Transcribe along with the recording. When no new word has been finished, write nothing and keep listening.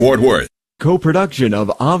Fort Worth. Co-production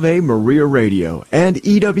of Ave Maria Radio and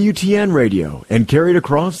EWTN Radio, and carried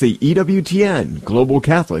across the EWTN Global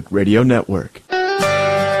Catholic Radio Network.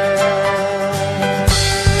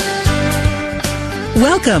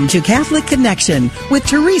 Welcome to Catholic Connection with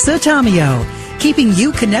Teresa Tomeo, keeping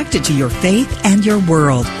you connected to your faith and your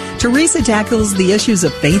world. Teresa tackles the issues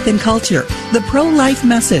of faith and culture, the pro-life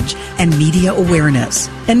message, and media awareness.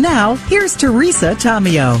 And now, here's Teresa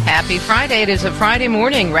Tomeo. Happy Friday. It is a Friday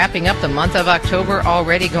morning, wrapping up the month of October,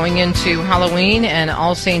 already going into Halloween and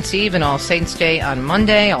All Saints' Eve and All Saints' Day on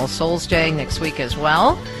Monday, All Souls' Day next week as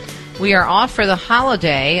well. We are off for the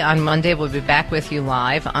holiday on Monday. We'll be back with you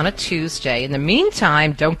live on a Tuesday. In the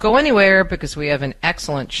meantime, don't go anywhere because we have an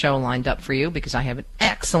excellent show lined up for you, because I have an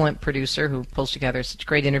excellent producer who pulls together such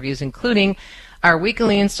great interviews, including our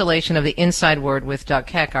weekly installation of the Inside Word with Doug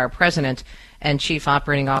Keck, our president and chief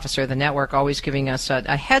operating officer of the network, always giving us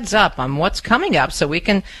a heads up on what's coming up so we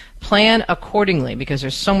can plan accordingly, because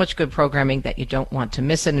there's so much good programming that you don't want to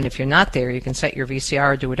miss it. And if you're not there, you can set your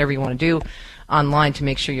VCR or do whatever you want to do online to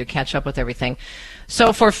make sure you catch up with everything.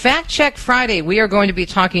 So for Fact Check Friday, we are going to be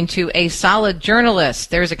talking to a solid journalist.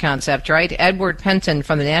 There's a concept, right? Edward Penton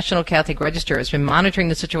from the National Catholic Register has been monitoring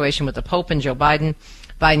the situation with the Pope and Joe Biden.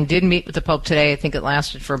 Biden did meet with the Pope today. I think it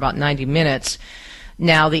lasted for about 90 minutes.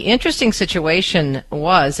 Now, the interesting situation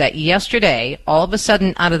was that yesterday, all of a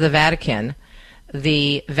sudden out of the Vatican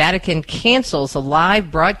cancels a live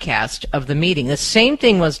broadcast of the meeting. The same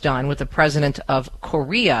thing was done with the president of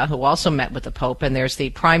Korea, who also met with the Pope, and there's the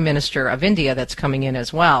prime minister of India that's coming in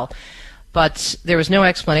as well. But there was no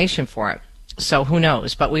explanation for it, so who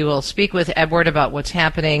knows? But we will speak with Edward about what's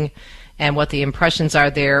happening and what the impressions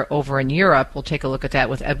are there over in Europe. We'll take a look at that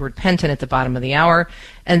with Edward Penton at the bottom of the hour.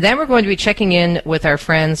 And then we're going to be checking in with our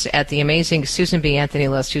friends at the amazing Susan B. Anthony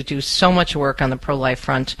List, who do so much work on the pro-life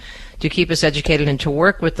front to keep us educated and to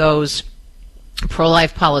work with those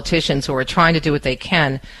pro-life politicians who are trying to do what they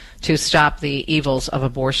can to stop the evils of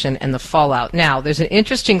abortion and the fallout. Now, there's an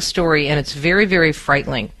interesting story, and it's very, very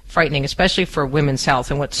frightening, especially for women's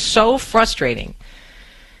health. And what's so frustrating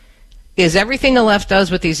is everything the left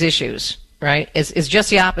does with these issues, right, is just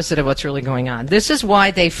the opposite of what's really going on. This is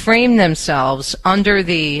why they frame themselves under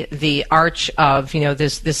the arch of,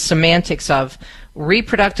 this semantics of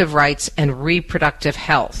reproductive rights and reproductive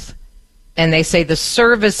health. And they say the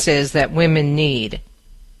services that women need,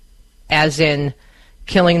 as in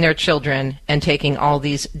killing their children and taking all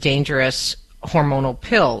these dangerous hormonal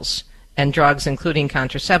pills and drugs, including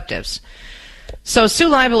contraceptives. So Sue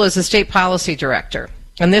Leibel is the state policy director.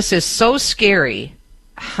 And this is so scary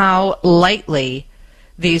how lightly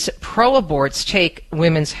these pro-aborts take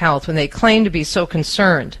women's health when they claim to be so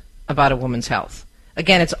concerned about a woman's health.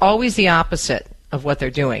 Again, it's always the opposite of what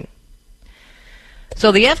they're doing.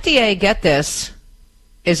 So the FDA, get this,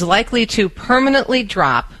 is likely to permanently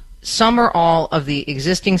drop some or all of the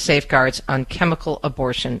existing safeguards on chemical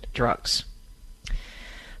abortion drugs.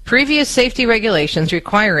 Previous safety regulations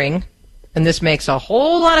requiring, and this makes a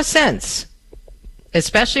whole lot of sense,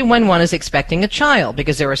 especially when one is expecting a child,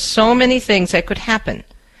 because there are so many things that could happen.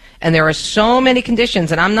 And there are so many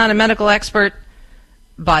conditions, and I'm not a medical expert,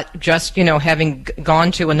 but just, having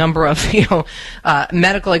gone to a number of,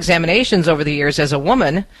 medical examinations over the years as a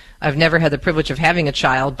woman, I've never had the privilege of having a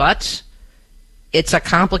child, but it's a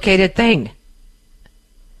complicated thing.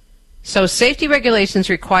 So safety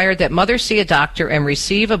regulations require that mothers see a doctor and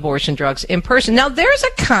receive abortion drugs in person. Now, there's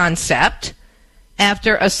a concept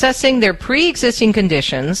after assessing their pre-existing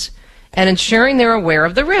conditions and ensuring they're aware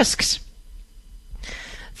of the risks.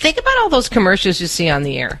 Think about all those commercials you see on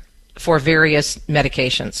the air for various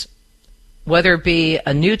medications, whether it be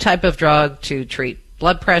a new type of drug to treat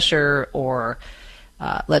blood pressure or,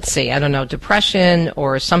 depression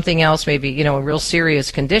or something else, maybe, a real serious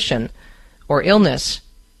condition or illness.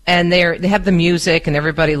 And they have the music and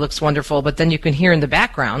everybody looks wonderful, but then you can hear in the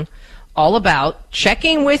background all about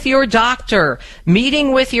checking with your doctor,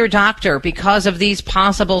 meeting with your doctor because of these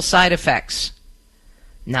possible side effects.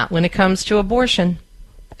 Not when it comes to abortion.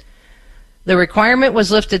 The requirement was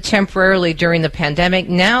lifted temporarily during the pandemic.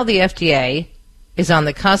 Now the FDA is on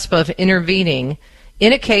the cusp of intervening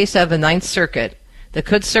in a case of the Ninth Circuit that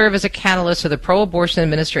could serve as a catalyst for the pro-abortion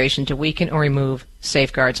administration to weaken or remove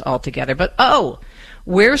safeguards altogether. But,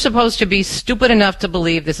 we're supposed to be stupid enough to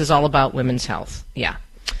believe this is all about women's health. Yeah.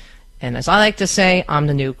 And as I like to say, I'm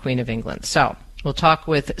the new Queen of England. So we'll talk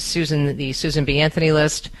with Susan, the Susan B. Anthony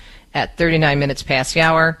List, at 39 minutes past the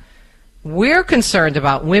hour. We're concerned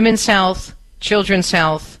about women's health, children's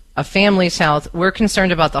health, a family's health. We're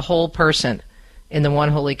concerned about the whole person in the one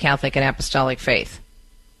holy Catholic and apostolic faith.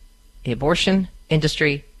 The abortion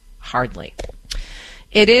industry, hardly.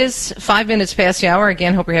 It is 5 minutes past the hour.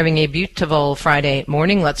 Again, hope you're having a beautiful Friday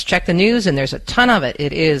morning. Let's check the news, and there's a ton of it.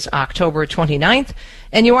 It is October 29th,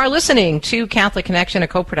 and you are listening to Catholic Connection, a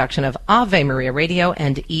co-production of Ave Maria Radio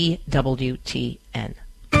and EWTN.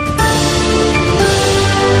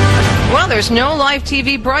 Well, there's no live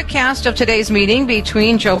TV broadcast of today's meeting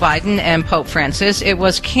between Joe Biden and Pope Francis. It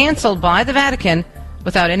was canceled by the Vatican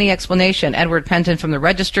without any explanation. Edward Penton from the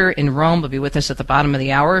Register in Rome will be with us at the bottom of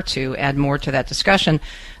the hour to add more to that discussion.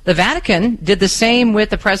 The Vatican did the same with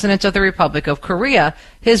the President of the Republic of Korea.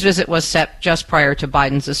 His visit was set just prior to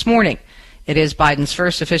Biden's this morning. It is Biden's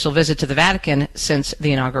first official visit to the Vatican since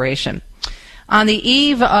the inauguration. On the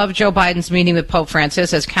eve of Joe Biden's meeting with Pope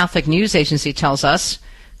Francis, as Catholic News Agency tells us,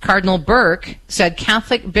 Cardinal Burke said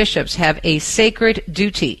Catholic bishops have a sacred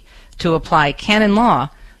duty to apply canon law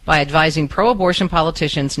by advising pro-abortion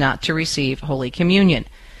politicians not to receive Holy Communion.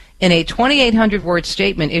 In a 2,800-word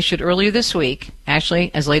statement issued earlier this week, actually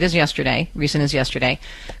as late as yesterday, recent as yesterday,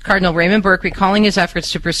 Cardinal Raymond Burke recalling his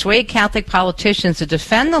efforts to persuade Catholic politicians to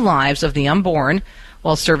defend the lives of the unborn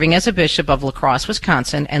while serving as a bishop of La Crosse,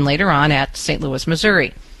 Wisconsin, and later on at St. Louis,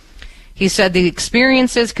 Missouri. He said the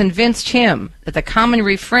experiences convinced him that the common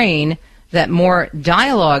refrain that more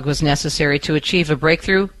dialogue was necessary to achieve a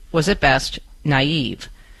breakthrough was at best naive.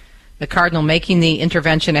 The Cardinal making the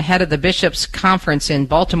intervention ahead of the Bishops' Conference in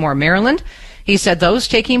Baltimore, Maryland. He said those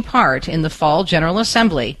taking part in the Fall General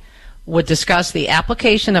Assembly would discuss the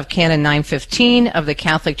application of Canon 915 of the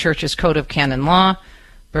Catholic Church's Code of Canon Law.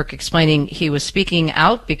 Burke explaining he was speaking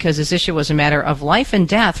out because his issue was a matter of life and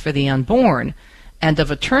death for the unborn and of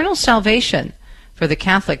eternal salvation for the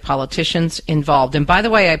Catholic politicians involved. And by the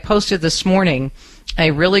way, I posted this morning a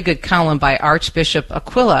really good column by Archbishop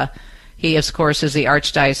Aquila. He, of course, is the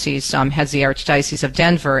Archdiocese, heads the Archdiocese of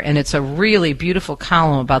Denver, and it's a really beautiful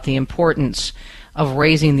column about the importance of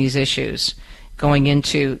raising these issues going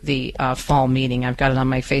into the fall meeting. I've got it on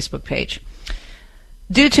my Facebook page.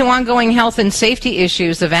 Due to ongoing health and safety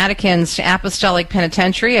issues, the Vatican's Apostolic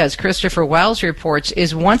Penitentiary, as Christopher Wells reports,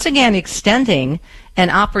 is once again extending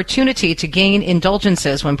an opportunity to gain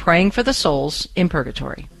indulgences when praying for the souls in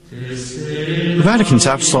purgatory. The Vatican's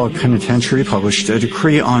Apostolic Penitentiary published a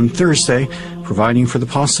decree on Thursday providing for the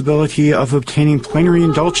possibility of obtaining plenary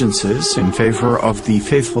indulgences in favor of the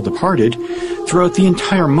faithful departed throughout the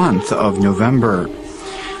entire month of November.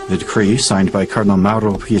 The decree, signed by Cardinal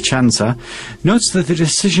Mauro Piacenza, notes that the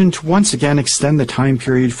decision to once again extend the time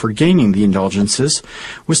period for gaining the indulgences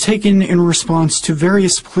was taken in response to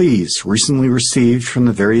various pleas recently received from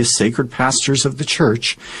the various sacred pastors of the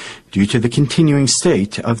Church due to the continuing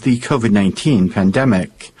state of the COVID-19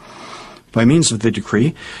 pandemic. By means of the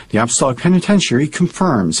decree, the Apostolic Penitentiary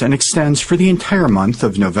confirms and extends for the entire month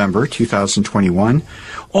of November 2021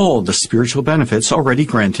 all the spiritual benefits already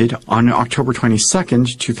granted on October 22,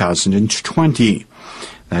 2020.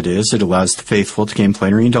 That is, it allows the faithful to gain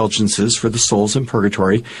plenary indulgences for the souls in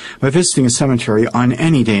purgatory by visiting a cemetery on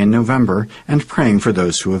any day in November and praying for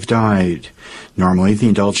those who have died. Normally, the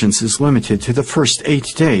indulgence is limited to the first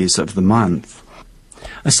 8 days of the month.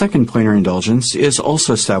 A second plenary indulgence is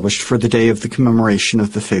also established for the day of the commemoration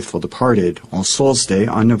of the faithful departed, All Souls' Day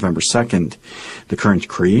on November 2nd. The current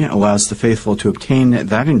decree allows the faithful to obtain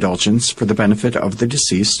that indulgence for the benefit of the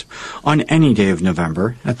deceased on any day of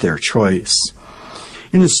November at their choice.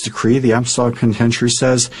 In its decree, the Apostolic Penitentiary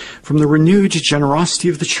says, from the renewed generosity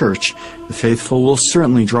of the Church, the faithful will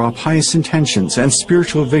certainly draw pious intentions and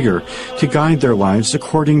spiritual vigor to guide their lives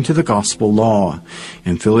according to the gospel law,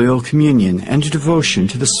 in filial communion and devotion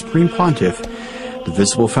to the Supreme Pontiff, the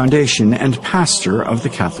visible foundation and pastor of the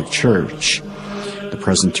Catholic Church. The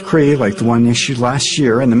present decree, like the one issued last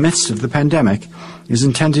year in the midst of the pandemic, is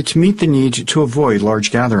intended to meet the need to avoid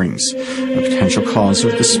large gatherings, a potential cause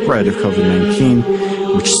of the spread of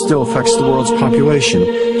COVID-19, which still affects the world's population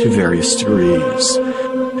to various degrees.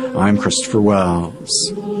 I'm Christopher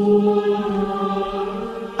Wells.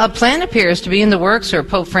 A plan appears to be in the works for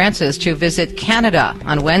Pope Francis to visit Canada.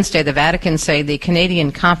 On Wednesday, the Vatican say the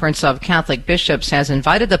Canadian Conference of Catholic Bishops has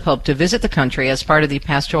invited the Pope to visit the country as part of the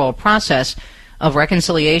pastoral process of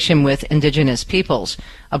reconciliation with Indigenous peoples.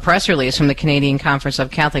 A press release from the Canadian Conference of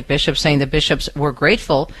Catholic Bishops saying the bishops were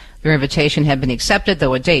grateful their invitation had been accepted,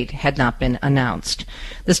 though a date had not been announced.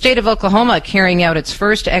 The state of Oklahoma carrying out its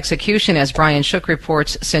first execution, as Brian Shook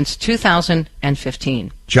reports, since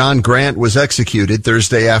 2015. John Grant was executed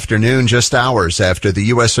Thursday afternoon, just hours after the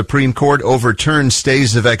U.S. Supreme Court overturned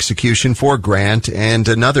stays of execution for Grant and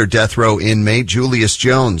another death row inmate, Julius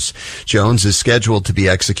Jones. Jones is scheduled to be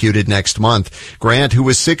executed next month. Grant, who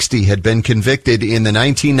was 60, had been convicted in the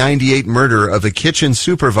 1998 murder of a kitchen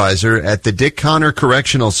supervisor at the Dick Connor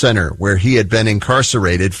Correctional Center, where he had been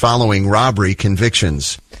incarcerated following robbery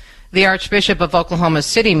convictions. The Archbishop of Oklahoma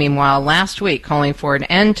City, meanwhile, last week calling for an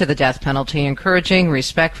end to the death penalty, encouraging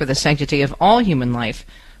respect for the sanctity of all human life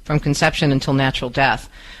from conception until natural death.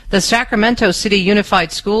 The Sacramento City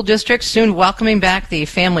Unified School District soon welcoming back the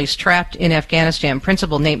families trapped in Afghanistan.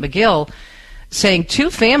 Principal Nate McGill saying 2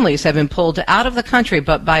 families have been pulled out of the country,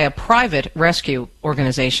 but by a private rescue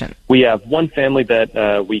organization. We have one family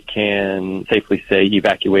that we can safely say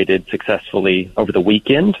evacuated successfully over the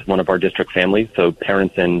weekend, one of our district families, so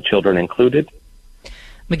parents and children included.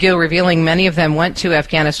 McGill revealing many of them went to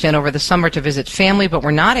Afghanistan over the summer to visit family, but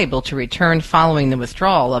were not able to return following the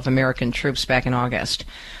withdrawal of American troops back in August.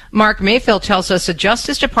 Mark Mayfield tells us the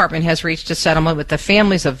Justice Department has reached a settlement with the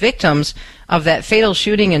families of victims of that fatal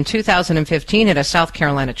shooting in 2015 at a South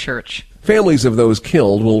Carolina church. Families of those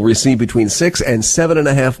killed will receive between $6 and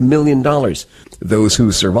 $7.5 million. Those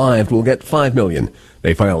who survived will get $5 million.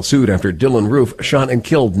 They filed suit after Dylan Roof shot and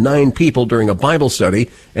killed 9 people during a Bible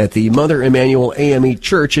study at the Mother Emanuel AME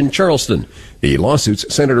Church in Charleston. The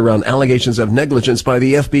lawsuits centered around allegations of negligence by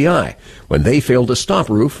the FBI when they failed to stop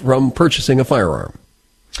Roof from purchasing a firearm.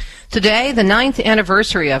 Today, the 9th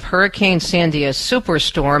anniversary of Hurricane Sandy, a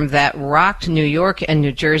superstorm that rocked New York and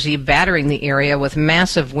New Jersey, battering the area with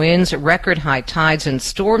massive winds, record high tides, and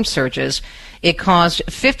storm surges. It caused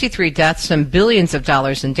 53 deaths and billions of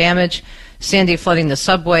dollars in damage. Sandy flooding the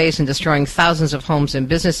subways and destroying thousands of homes and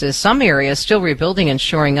businesses. Some areas still rebuilding and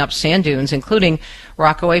shoring up sand dunes, including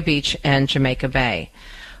Rockaway Beach and Jamaica Bay.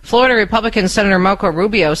 Florida Republican Senator Marco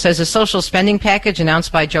Rubio says a social spending package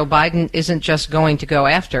announced by Joe Biden isn't just going to go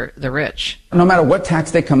after the rich. No matter what tax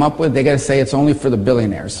they come up with, they got to say it's only for the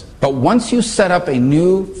billionaires. But once you set up a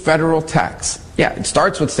new federal tax, it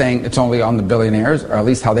starts with saying it's only on the billionaires, or at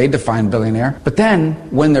least how they define billionaire. But then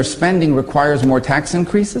when their spending requires more tax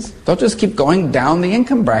increases, they'll just keep going down the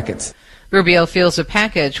income brackets. Rubio feels the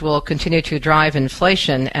package will continue to drive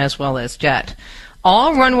inflation as well as debt.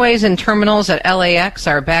 All runways and terminals at LAX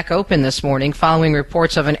are back open this morning following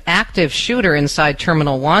reports of an active shooter inside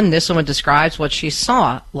Terminal 1. This woman describes what she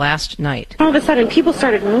saw last night. All of a sudden, people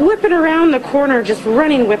started whipping around the corner, just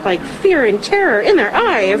running with like fear and terror in their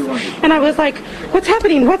eyes. And I was like, what's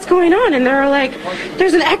happening? What's going on? And they were like,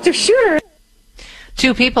 there's an active shooter.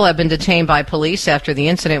 2 people have been detained by police after the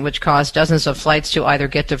incident, which caused dozens of flights to either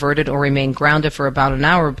get diverted or remain grounded for about an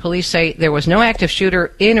hour. Police say there was no active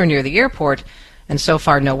shooter in or near the airport, and so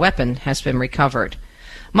far no weapon has been recovered.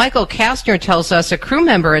 Michael Kastner tells us a crew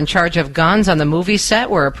member in charge of guns on the movie set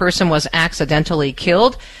where a person was accidentally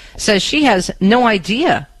killed says she has no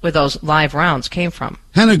idea where those live rounds came from.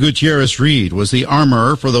 Hannah Gutierrez-Reed was the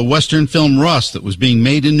armorer for the Western film Rust that was being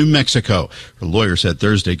made in New Mexico. Her lawyer said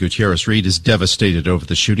Thursday Gutierrez-Reed is devastated over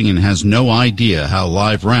the shooting and has no idea how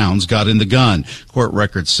live rounds got in the gun. Court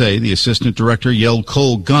records say the assistant director yelled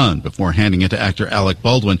 "Cold gun" before handing it to actor Alec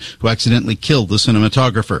Baldwin, who accidentally killed the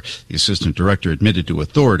cinematographer. The assistant director admitted to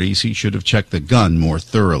authorities he should have checked the gun more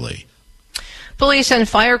thoroughly. Police and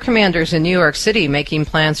fire commanders in New York City making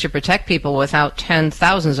plans to protect people without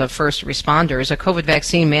thousands of first responders. A COVID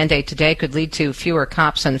vaccine mandate today could lead to fewer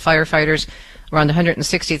cops and firefighters. Around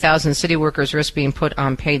 160,000 city workers risk being put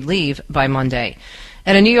on paid leave by Monday.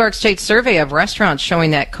 And a New York State survey of restaurants showing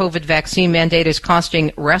that COVID vaccine mandate is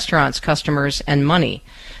costing restaurants, customers, and money.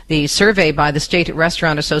 The survey by the State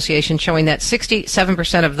Restaurant Association showing that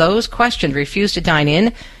 67% of those questioned refused to dine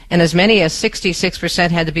in, and as many as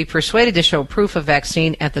 66% had to be persuaded to show proof of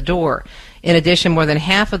vaccine at the door. In addition, more than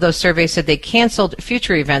half of those surveys said they canceled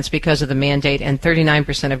future events because of the mandate, and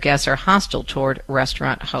 39% of guests are hostile toward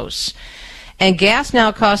restaurant hosts. And gas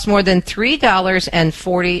now costs more than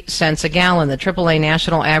 $3.40 a gallon. The AAA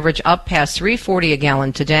national average up past $3.40 a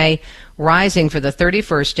gallon today, rising for the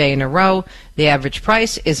 31st day in a row. The average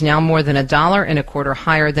price is now more than $1.25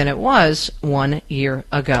 higher than it was 1 year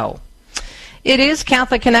ago. It is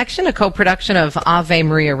Catholic Connection, a co-production of Ave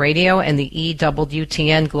Maria Radio and the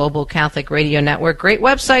EWTN Global Catholic Radio Network. Great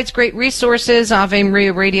websites, great resources,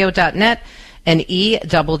 AveMariaRadio.net and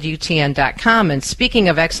EWTN.com. And speaking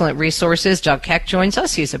of excellent resources, Doug Keck joins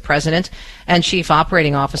us. He's the president and chief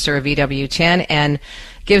operating officer of EWTN and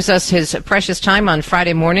gives us his precious time on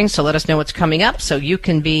Friday morning, so let us know what's coming up so you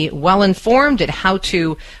can be well informed at how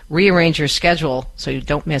to rearrange your schedule so you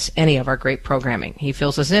don't miss any of our great programming. He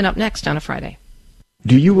fills us in up next on a Friday.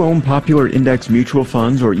 Do you own popular index mutual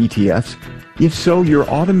funds or ETFs? If so, you're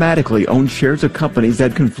automatically own shares of companies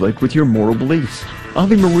that conflict with your moral beliefs.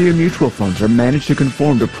 Ave Maria mutual funds are managed to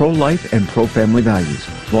conform to pro-life and pro-family values.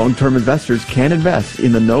 Long-term investors can invest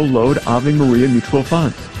in the no-load Ave Maria mutual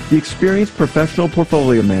funds. The experienced professional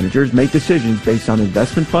portfolio managers make decisions based on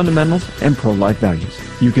investment fundamentals and pro-life values.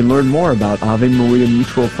 You can learn more about Ave Maria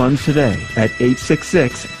Mutual Funds today at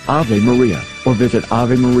 866-AVE-MARIA or visit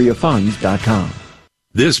AveMariaFunds.com.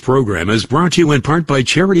 This program is brought to you in part by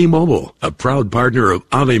Charity Mobile, a proud partner of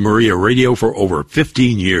Ave Maria Radio for over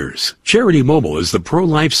 15 years. Charity Mobile is the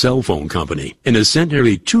pro-life cell phone company and has sent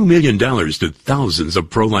nearly $2 million to thousands of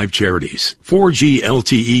pro-life charities. 4G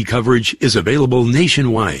LTE coverage is available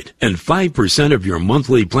nationwide, and 5% of your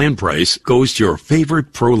monthly plan price goes to your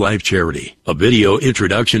favorite pro-life charity. A video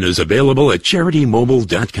introduction is available at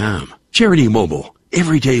CharityMobile.com. Charity Mobile,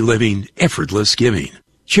 everyday living, effortless giving.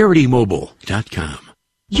 CharityMobile.com.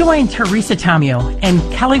 Join Teresa Tomeo and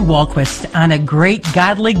Kelly Walquist on a great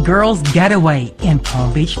Godly Girls Getaway in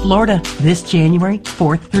Palm Beach, Florida, this January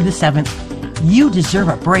 4th through the 7th. You deserve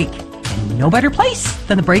a break, and no better place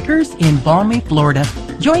than the Breakers in Balmy, Florida.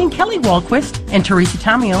 Join Kelly Walquist and Teresa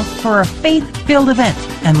Tomeo for a faith-filled event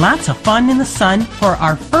and lots of fun in the sun for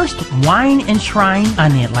our first wine and shrine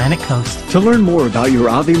on the Atlantic coast. To learn more about your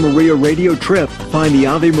Ave Maria Radio trip, find the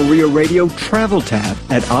Ave Maria Radio Travel tab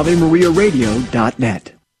at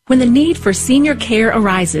AveMariaRadio.net. When the need for senior care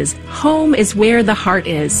arises, home is where the heart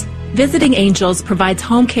is. Visiting Angels provides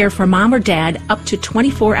home care for mom or dad up to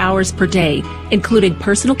 24 hours per day, including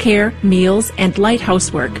personal care, meals, and light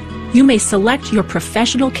housework. You may select your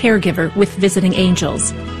professional caregiver with Visiting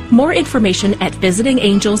Angels. More information at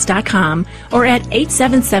visitingangels.com or at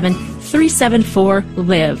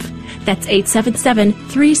 877-374-LIVE. That's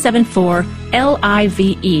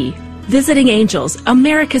 877-374-LIVE. Visiting Angels,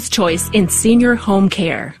 America's choice in senior home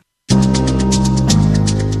care.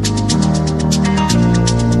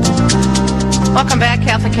 Welcome back,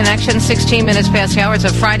 Catholic Connection. 16 minutes past the hour. It's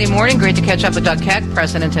a Friday morning. Great to catch up with Doug Keck,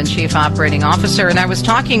 President and Chief Operating Officer. And I was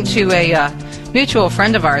talking to a mutual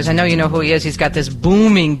friend of ours. I know you know who he is. He's got this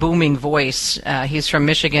booming voice. He's from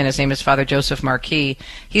Michigan. His name is Father Joseph Marquis.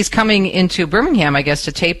 He's coming into Birmingham, I guess,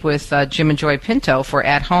 to tape with Jim and Joy Pinto for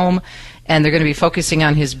At Home. And they're going to be focusing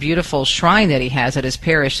on his beautiful shrine that he has at his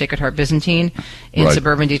parish, Sacred Heart Byzantine, in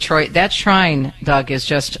suburban Detroit. That shrine, Doug, is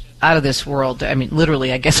just out of this world. I mean,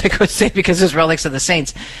 literally, I guess I could say, because there's relics of the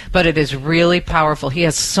saints. But it is really powerful. He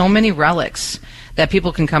has so many relics that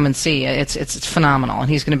people can come and see. It's phenomenal. And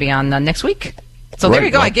he's going to be on next week. So there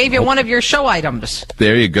you go. I gave you one of your show items.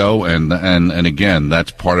 There you go. And again,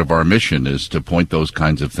 that's part of our mission, is to point those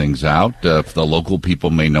kinds of things out. The local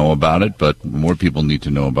people may know about it, but more people need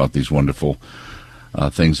to know about these wonderful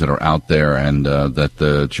things that are out there, and that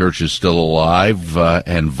the church is still alive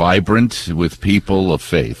and vibrant with people of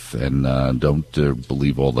faith, and don't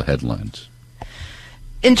believe all the headlines.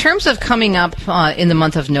 In terms of coming up in the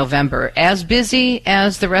month of November, as busy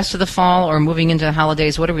as the rest of the fall or moving into the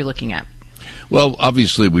holidays, what are we looking at? Well,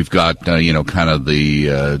 obviously, we've got, kind of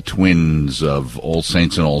the twins of All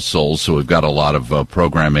Saints and All Souls, so we've got a lot of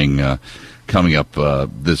programming coming up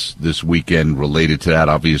this weekend related to that.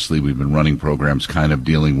 Obviously, we've been running programs kind of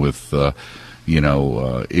dealing with,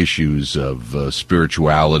 issues of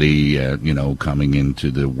spirituality, coming into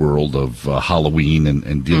the world of Halloween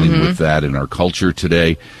and dealing with that in our culture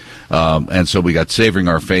today. And so we got Savoring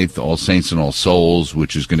Our Faith, All Saints and All Souls,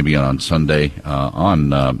 which is going to be on Sunday,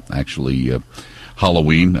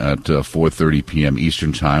 Halloween at 4:30 p.m.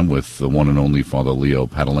 Eastern Time with the one and only Father Leo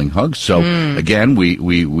Paddling Hugs. So again, we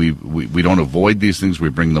don't avoid these things; we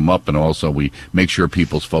bring them up, and also we make sure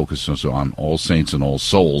people's focus is on All Saints and All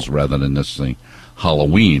Souls rather than necessarily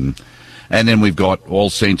Halloween. And then we've got All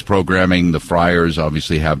Saints programming. The Friars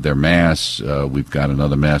obviously have their Mass. We've got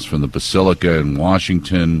another Mass from the Basilica in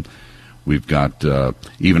Washington. We've got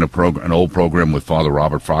even an old program with Father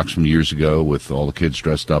Robert Fox from years ago with all the kids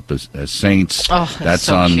dressed up as saints. Oh, that's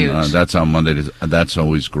so cute. That's on Monday. That's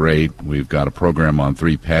always great. We've got a program on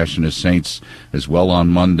 3 Passionist Saints as well on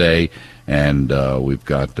Monday. And we've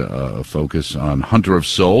got a focus on Hunter of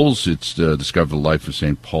Souls. It's Discover the Life of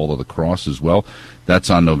St. Paul of the Cross as well.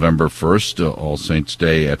 That's on November 1st, All Saints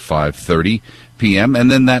Day at 5:30 p.m.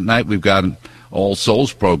 And then that night we've got All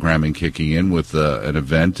Souls programming kicking in with an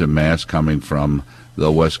event, a Mass coming from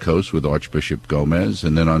the West Coast with Archbishop Gomez.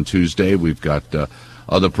 And then on Tuesday we've got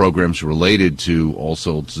other programs related to All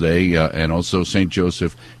Souls Day and also St.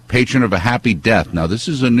 Joseph, Patron of a Happy Death. Now, this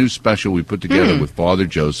is a new special we put together with Father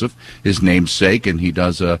Joseph, his namesake, and he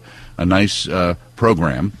does a nice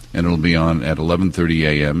program, and it'll be on at 11:30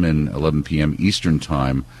 a.m. and 11 p.m. Eastern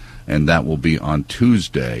Time, and that will be on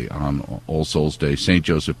Tuesday on All Souls Day, St.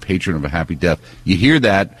 Joseph, Patron of a Happy Death. You hear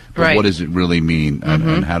that, but what does it really mean,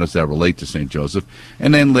 and how does that relate to St. Joseph?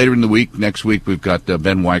 And then later in the week, next week, we've got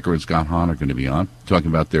Ben Weicker and Scott Hahn are going to be on, talking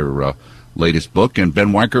about their latest book. And Ben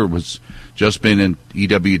Weicker was just been in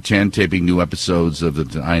EWTN taping new episodes of the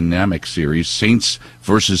dynamic series, Saints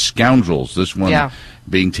versus Scoundrels. This one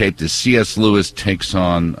being taped as C.S. Lewis takes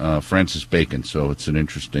on Francis Bacon. So it's an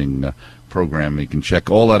interesting program. You can check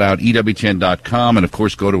all that out, EWTN.com, and, of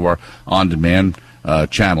course, go to our on-demand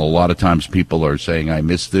channel. A lot of times people are saying, I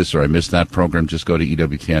missed this or I missed that program. Just go to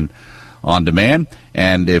EWTN on demand,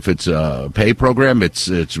 and if it's a pay program, it's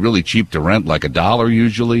really cheap to rent, like $1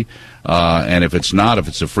 usually, and if it's not, if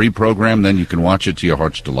it's a free program, then you can watch it to your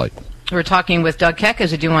heart's delight. We're talking with Doug Keck,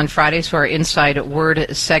 as we do on Fridays, for our Inside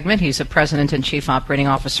Word segment. He's the President and Chief Operating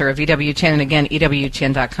Officer of EWTN, and again,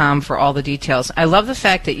 EWTN.com for all the details. I love the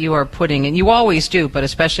fact that you are putting, and you always do, but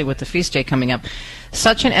especially with the feast day coming up,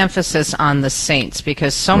 such an emphasis on the saints,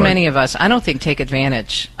 because so many of us, I don't think, take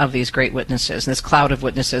advantage of these great witnesses, this cloud of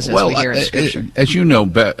witnesses as we hear in Scripture. As you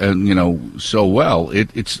know, so well,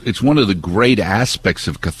 it's one of the great aspects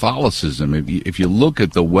of Catholicism. If you look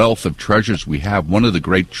at the wealth of treasures we have, one of the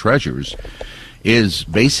great treasures is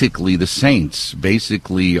basically the saints,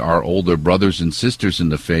 basically our older brothers and sisters in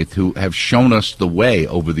the faith who have shown us the way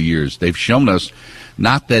over the years. They've shown us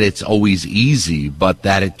not that it's always easy, but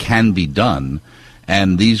that it can be done.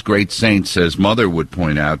 And these great saints, as Mother would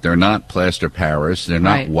point out, they're not plaster Paris, they're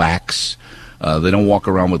not wax. They don't walk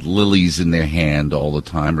around with lilies in their hand all the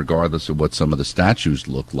time, regardless of what some of the statues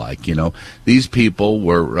look like. You know, these people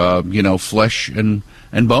were, flesh and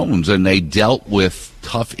bones, and they dealt with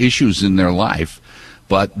tough issues in their life.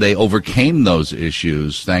 But they overcame those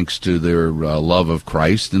issues thanks to their love of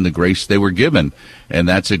Christ and the grace they were given. And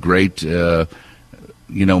that's a great,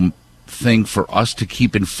 thing for us to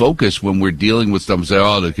keep in focus when we're dealing with stuff and say,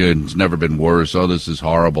 oh, it's never been worse. Oh, this is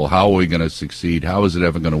horrible. How are we going to succeed? How is it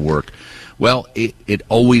ever going to work? Well, it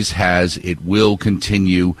always has. It will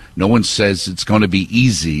continue. No one says it's going to be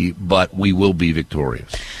easy, but we will be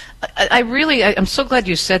victorious. I'm so glad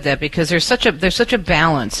you said that, because there's such a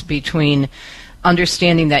balance between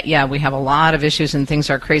understanding that, we have a lot of issues and things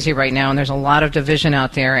are crazy right now, and there's a lot of division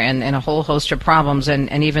out there and a whole host of problems.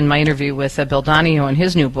 And even my interview with Bill Donahue in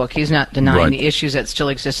his new book, he's not denying the issues that still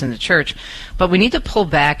exist in the church. But we need to pull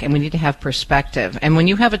back and we need to have perspective. And when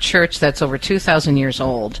you have a church that's over 2,000 years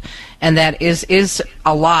old and that is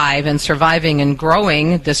alive and surviving and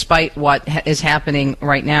growing despite what is happening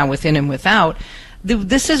right now within and without,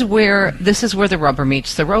 this is where the rubber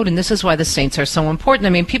meets the road, and this is why the saints are so important.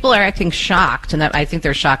 I mean, people are acting shocked, and I think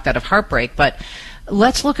they're shocked out of heartbreak, but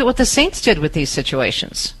let's look at what the saints did with these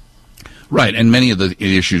situations. Right, and many of the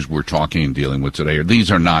issues we're talking and dealing with today,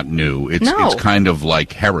 these are not new. It's kind of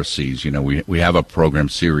like heresies. You know, we have a program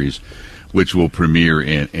series which will premiere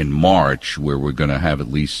in March, where we're going to have at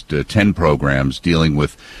least 10 programs dealing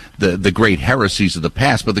with the great heresies of the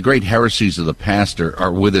past. But the great heresies of the past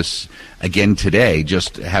are with us again today,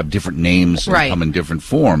 just have different names and come in different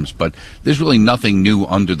forms. But there's really nothing new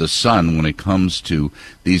under the sun when it comes to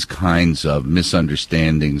these kinds of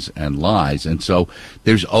misunderstandings and lies. And so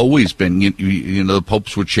there's always been, the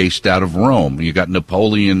popes were chased out of Rome. You got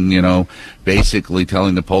Napoleon, basically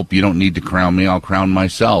telling the Pope, you don't need to crown me, I'll crown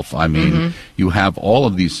myself. I mean, you have all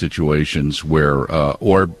of these situations where,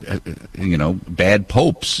 bad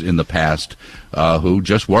popes in the past who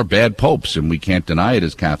just were bad popes, and we can't deny it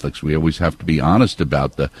as Catholics. We always have to be honest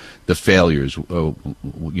about the failures.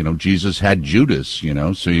 Jesus had Judas,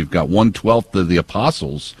 so you've got 1/12 of the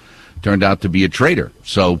apostles turned out to be a traitor.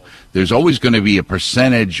 So there's always going to be a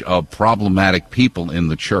percentage of problematic people in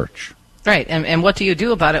the church. Right, and what do you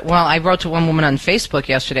do about it? Well, I wrote to one woman on Facebook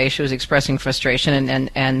yesterday. She was expressing frustration,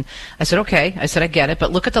 and I said, okay, I get it,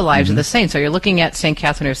 but look at the lives of the saints. So you're looking at St.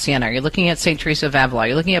 Catherine of Siena, you're looking at St. Teresa of Avila,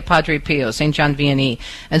 you're looking at Padre Pio, St. John Vianney,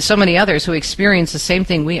 and so many others who experience the same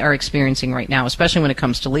thing we are experiencing right now, especially when it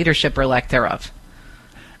comes to leadership or lack thereof.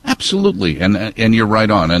 Absolutely, and you're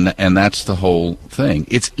right on, and that's the whole thing.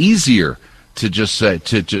 It's easier to just say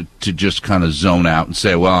to just kind of zone out and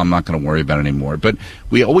say, well, I'm not going to worry about it anymore. But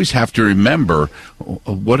we always have to remember,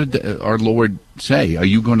 what did our Lord say? Are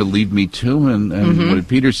you going to leave me too? And what did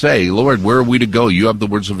Peter say? Lord, where are we to go? You have the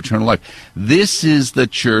words of eternal life. This is the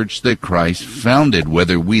church that Christ founded,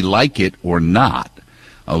 whether we like it or not.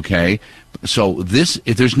 Okay, so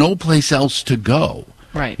there's no place else to go.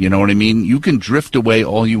 Right. You know what I mean? You can drift away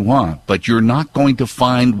all you want, but you're not going to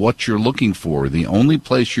find what you're looking for. The only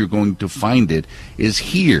place you're going to find it is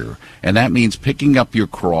here, and that means picking up your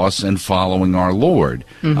cross and following our Lord.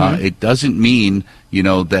 It doesn't mean,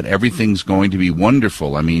 that everything's going to be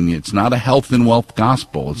wonderful. I mean, it's not a health and wealth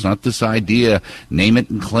gospel. It's not this idea, name it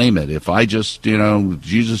and claim it. If I just,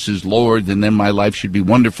 Jesus is Lord, then my life should be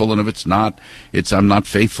wonderful. And if it's not, I'm not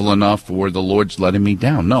faithful enough, or the Lord's letting me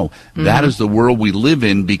down. No, that is the world we live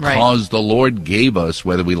in because the Lord gave us,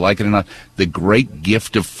 whether we like it or not, the great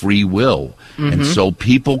gift of free will. And so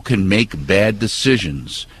people can make bad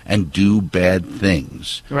decisions and do bad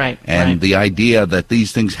things. Right. And the idea that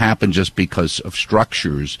these things happen just because of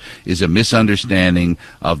structures is a misunderstanding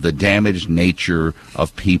of the damaged nature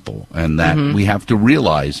of people, and that we have to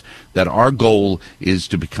realize that our goal is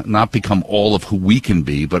to not become all of who we can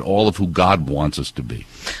be, but all of who God wants us to be.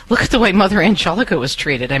 Look at the way Mother Angelica was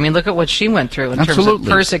treated. I mean, look at what she went through in terms of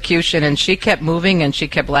persecution, and she kept moving, and she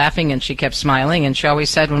kept laughing, and she kept smiling, and she always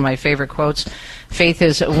said, one of my favorite quotes, faith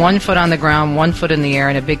is 1 foot on the ground, 1 foot in the air,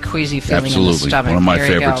 and a big queasy feeling in the stomach. One of my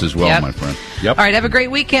favorites as well, my friend. All right, have a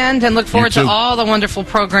great weekend, and look forward to all the wonderful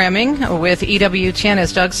programming with EWTN.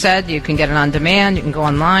 As Doug said, you can get it on demand, you can go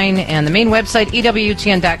online, and the main website,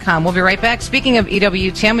 EWTN.com. We'll be right back. Speaking of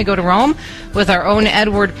EWTN, we go to Rome with our own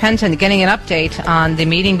Edward Penton, getting an update on the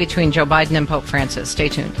meeting between Joe Biden and Pope Francis. Stay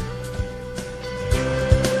tuned.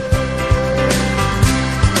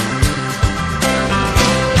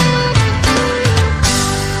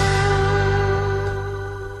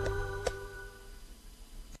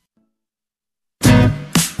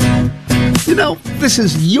 This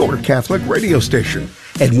is your Catholic radio station,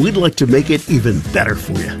 and we'd like to make it even better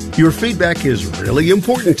for you. Your feedback is really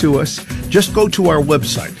important to us. Just go to our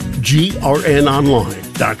website,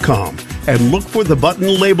 grnonline.com, and look for the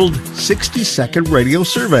button labeled 60-Second Radio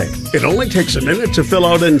Survey. It only takes a minute to fill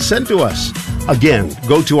out and send to us. Again,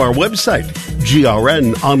 go to our website,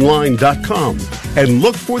 grnonline.com, and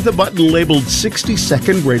look for the button labeled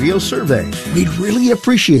 60-Second Radio Survey. We'd really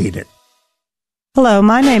appreciate it. Hello,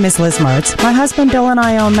 my name is Liz Mertz. My husband Bill and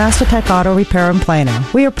I own MasterTech Auto Repair in Plano.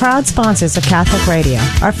 We are proud sponsors of Catholic Radio.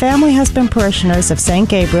 Our family has been parishioners of St.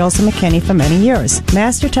 Gabriel's in McKinney for many years.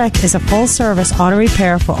 MasterTech is a full-service auto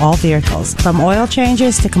repair for all vehicles, from oil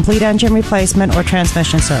changes to complete engine replacement or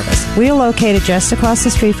transmission service. We are located just across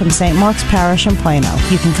the street from St. Mark's Parish in Plano.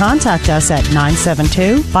 You can contact us at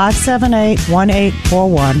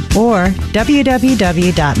 972-578-1841 or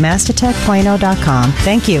www.mastertechplano.com.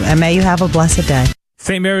 Thank you, and may you have a blessed day.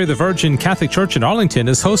 St. Mary the Virgin Catholic Church in Arlington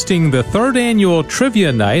is hosting the 3rd annual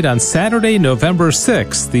Trivia Night on Saturday, November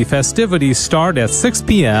 6th. The festivities start at 6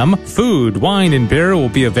 p.m. Food, wine, and beer will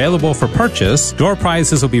be available for purchase. Door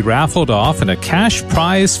prizes will be raffled off and a cash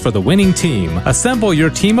prize for the winning team. Assemble your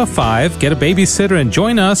team of 5, get a babysitter, and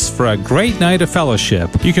join us for a great night of fellowship.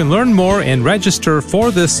 You can learn more and register for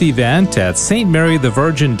this event at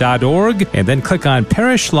stmarythevirgin.org and then click on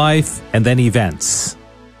Parish Life and then Events.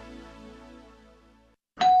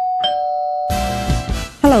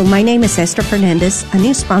 Hello, my name is Esther Fernandez, a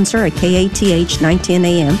new sponsor at KATH 910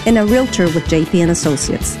 AM and a realtor with JP &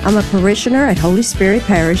 Associates. I'm a parishioner at Holy Spirit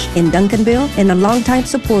Parish in Duncanville and a longtime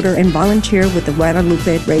supporter and volunteer with the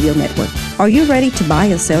Guadalupe Radio Network. Are you ready to buy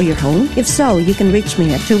or sell your home? If so, you can reach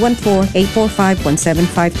me at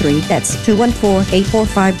 214-845-1753. That's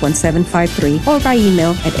 214-845-1753 or by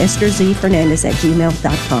email at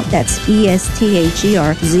estherzfernandez@gmail.com. That's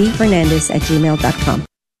ESTHERZFernandez@gmail.com.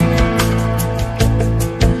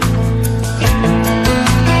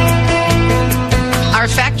 Our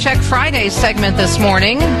Fact Check Friday segment this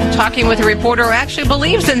morning, talking with a reporter who actually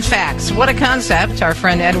believes in facts. What a concept. Our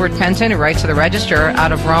friend Edward Penton, who writes to the Register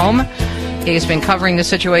out of Rome. He's been covering the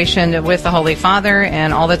situation with the Holy Father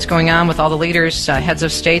and all that's going on with all the leaders, heads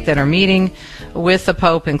of state that are meeting with the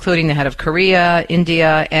Pope, including the head of Korea,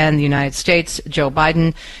 India, and the United States, Joe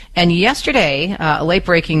Biden. And yesterday,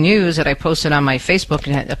 late-breaking news that I posted on my Facebook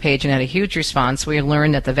page and had a huge response, we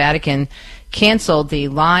learned that the Vatican canceled the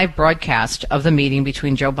live broadcast of the meeting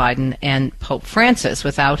between Joe Biden and Pope Francis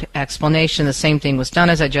without explanation. The same thing was done,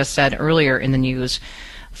 as I just said earlier in the news,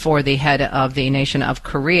 for the head of the nation of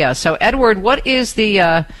Korea. So, Edward, what is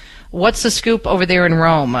what's the scoop over there in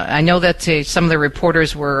Rome? I know that some of the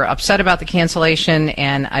reporters were upset about the cancellation,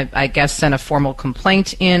 and I guess sent a formal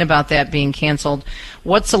complaint in about that being canceled.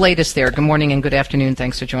 What's the latest there? Good morning and good afternoon.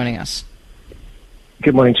 Thanks for joining us.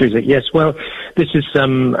 Good morning, Teresa. Yes, well, this is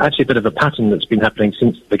actually a bit of a pattern that's been happening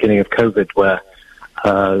since the beginning of COVID, where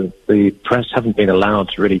the press haven't been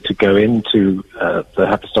allowed really to go into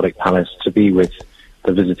the Apostolic Palace to be with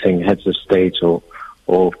the visiting heads of state or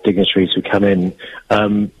dignitaries who come in.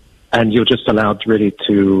 And you're just allowed really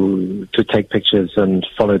to take pictures and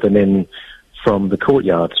follow them in from the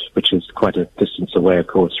courtyard, which is quite a distance away, of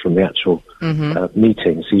course, from the actual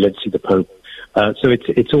meeting. So you don't see the Pope So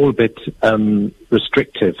it's all a bit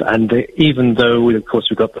restrictive. And even though, of course,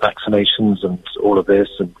 we've got the vaccinations and all of this,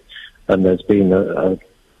 and there's been a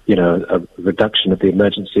reduction of the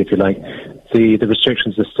emergency, if you like, the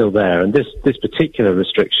restrictions are still there. And this particular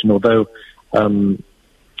restriction, although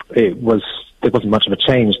there wasn't much of a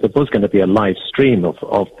change, there was going to be a live stream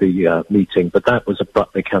of the meeting, but that was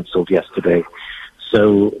abruptly cancelled yesterday.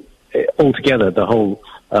 So altogether, the whole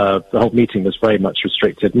meeting was very much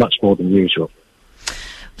restricted, much more than usual.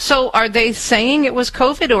 So are they saying it was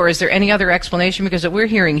COVID, or is there any other explanation? Because what we're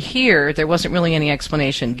hearing here, there wasn't really any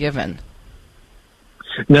explanation given.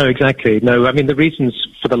 No, exactly. No, I mean, the reasons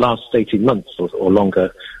for the last 18 months or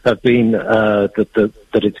longer have been that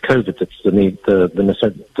it's COVID that's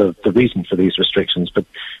the reason for these restrictions, but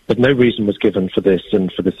no reason was given for this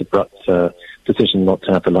and for this abrupt decision not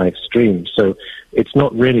to have the live stream. So it's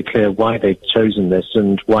not really clear why they've chosen this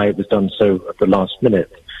and why it was done so at the last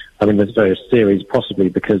minute. I mean, there's various theories, possibly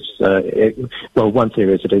because, one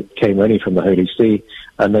theory is that it came only from the Holy See,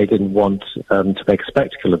 and they didn't want to make a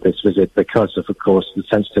spectacle of this visit because of course, the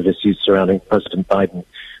sensitive issues surrounding President Biden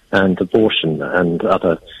and abortion and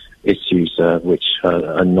other issues which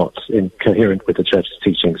are not coherent with the Church's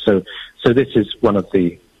teaching. So this is one of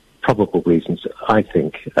the probable reasons, I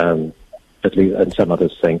think, at least, and some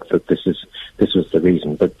others think that this was the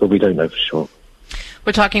reason, but we don't know for sure.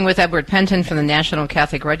 We're talking with Edward Penton from the National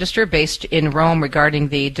Catholic Register based in Rome regarding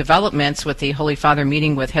the developments with the Holy Father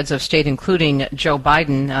meeting with heads of state, including Joe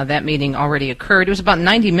Biden. That meeting already occurred. It was about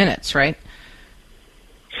 90 minutes, right?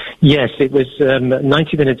 Yes, it was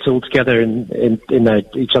 90 minutes altogether in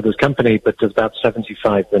each other's company, but there's about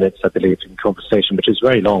 75 minutes, I believe, in conversation, which is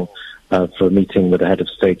very long for a meeting with a head of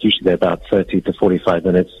state. Usually they're about 30 to 45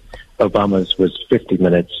 minutes. Obama's was 50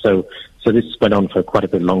 minutes. So this went on for quite a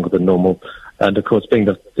bit longer than normal. And, of course, being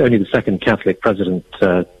only the second Catholic president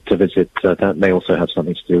to visit, that may also have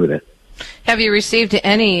something to do with it. Have you received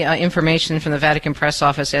any information from the Vatican Press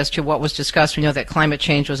Office as to what was discussed? We know that climate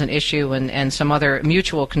change was an issue and some other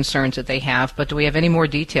mutual concerns that they have, but do we have any more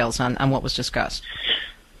details on what was discussed?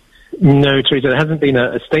 No, Teresa, there hasn't been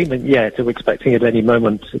a statement yet. We're expecting it any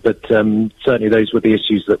moment, but certainly those were the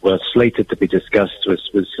issues that were slated to be discussed was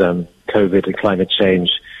COVID and climate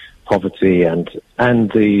change, poverty, and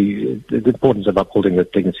the importance of upholding the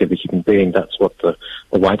dignity of the human being. That's what the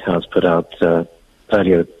White House put out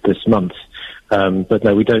earlier this month. But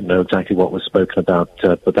no, we don't know exactly what was spoken about,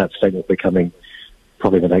 but that statement will be coming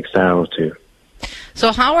probably the next hour or two.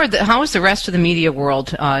 So how is the rest of the media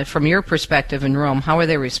world, from your perspective in Rome, how are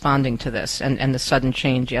they responding to this and the sudden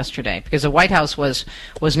change yesterday? Because the White House was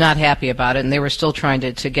not happy about it, and they were still trying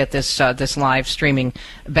to get this live streaming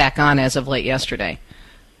back on as of late yesterday.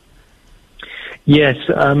 Yes,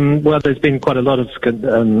 well, there's been quite a lot of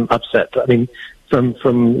upset. I mean, from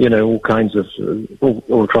all kinds of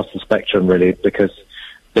all across the spectrum, really, because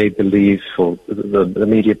they believe, or the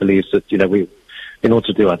media believes that in order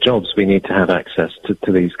to do our jobs, we need to have access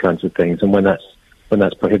to these kinds of things, and when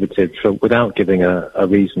that's prohibited without giving a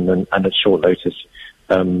reason and at short notice,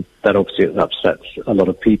 that obviously upsets a lot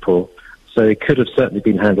of people. So it could have certainly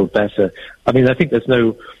been handled better. I mean, I think there's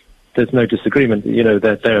no disagreement.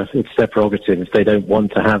 It's their prerogative. If they don't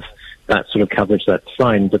want to have that sort of coverage, that's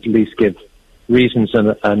fine, but at least give reasons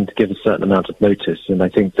and give a certain amount of notice. And I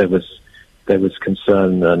think there was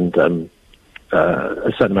concern and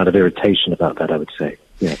a certain amount of irritation about that, I would say.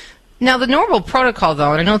 Yeah. Now, the normal protocol,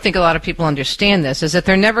 though, and I don't think a lot of people understand this, is that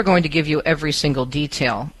they're never going to give you every single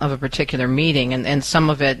detail of a particular meeting, and some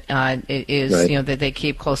of it is right. That they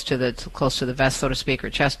keep close to the vest, so to speak, or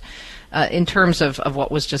chest. In terms of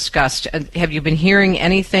what was discussed, have you been hearing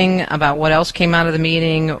anything about what else came out of the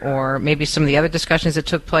meeting, or maybe some of the other discussions that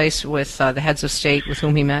took place with the heads of state with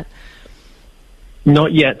whom he met?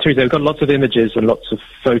 Not yet, Teresa. We've got lots of images and lots of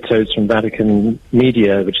photos from Vatican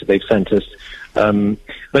media, which they've sent us.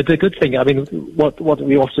 But the good thing, I mean, what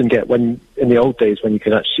we often get in the old days when you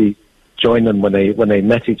could actually join them when they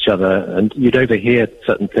met each other, and you'd overhear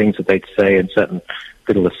certain things that they'd say and certain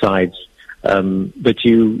little asides. But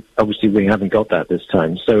we haven't got that this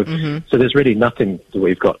time. So there's really nothing that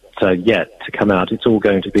we've got yet to come out. It's all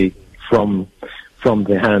going to be from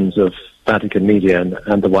the hands of Vatican media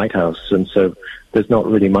and the White House, and so there's not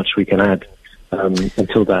really much we can add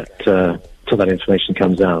until that information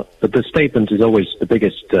comes out. But the statement is always the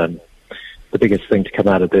biggest thing to come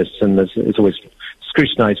out of this, and it's always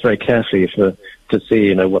scrutinized very carefully to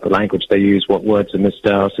see what the language they use, what words are missed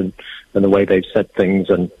out, and the way they've said things,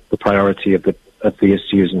 and the priority of the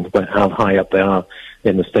issues, and how high up they are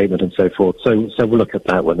in the statement, and so forth. So we'll look at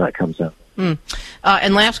that when that comes out.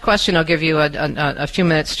 And last question, I'll give you a few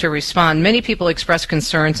minutes to respond. Many people express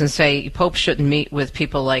concerns and say Pope shouldn't meet with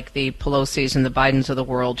people like the Pelosi's and the Bidens of the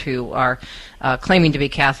world who are claiming to be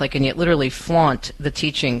Catholic and yet literally flaunt the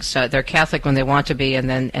teachings. They're Catholic when they want to be, and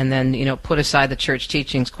then put aside the church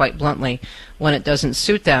teachings quite bluntly when it doesn't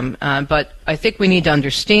suit them. But I think we need to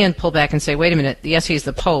understand, pull back and say, wait a minute, yes, he's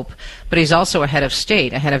the Pope, but he's also a head of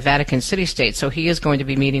state, a head of Vatican City State, so he is going to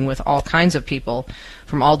be meeting with all kinds of people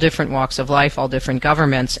from all different walks of life, all different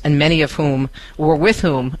governments, and many of whom, or with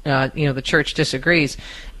whom, the church disagrees.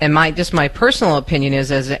 And my personal opinion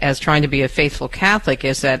is, as trying to be a faithful Catholic,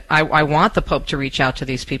 is that I want the Pope to reach out to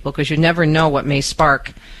these people, because you never know what may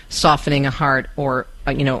spark softening a heart or,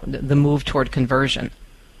 the move toward conversion.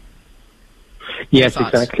 Yes,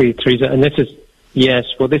 exactly, Teresa. And this is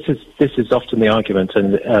often the argument,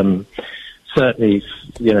 and certainly,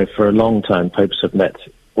 for a long time, popes have met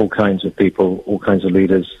all kinds of people, all kinds of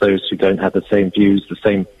leaders, those who don't have the same views,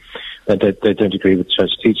 they don't agree with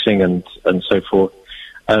church teaching and so forth.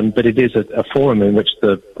 But it is a forum in which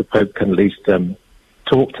the Pope can at least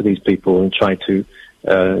talk to these people and try to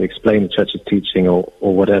explain the church's teaching or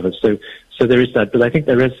whatever. So there is that. But I think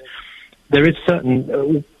there is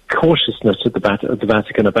certain cautiousness at the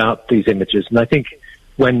Vatican about these images. And I think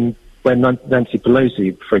when Nancy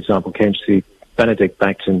Pelosi, for example, came to see Benedict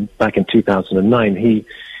back in 2009,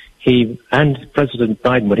 he and President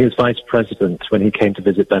Biden, when he was vice president, when he came to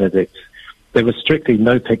visit Benedict, there was strictly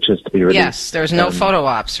no pictures to be released. Yes, there was no photo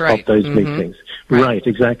ops, right? Of those meetings. Right,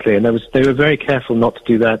 exactly. And they were very careful not to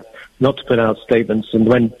do that, not to put out statements. And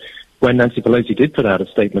when Nancy Pelosi did put out a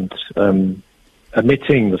statement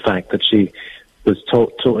admitting the fact that she was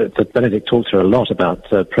that Benedict talked to her a lot about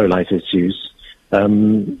pro-life issues,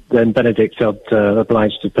 then Benedict felt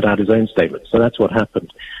obliged to put out his own statement. So that's what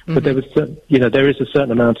happened. Mm-hmm. But there was, there is a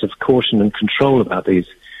certain amount of caution and control about these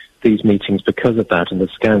meetings because of that and the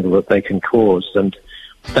scandal that they can cause. And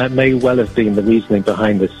that may well have been the reasoning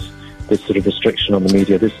behind this sort of restriction on the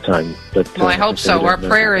media this time. But, well, I hope so. Our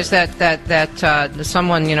prayer is that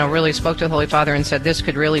someone, really spoke to the Holy Father and said this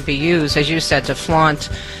could really be used, as you said, to flaunt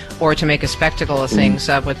or to make a spectacle of things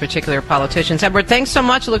with particular politicians. Edward, thanks so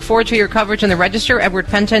much. I look forward to your coverage in the Register. Edward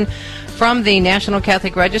Penton from the National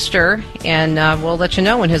Catholic Register, and we'll let you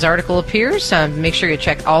know when his article appears. Make sure you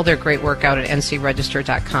check all their great work out at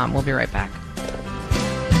ncregister.com. We'll be right back.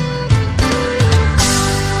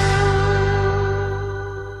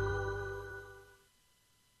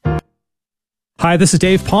 Hi, this is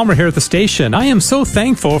Dave Palmer here at the station. I am so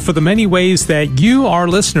thankful for the many ways that you, our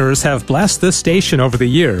listeners, have blessed this station over the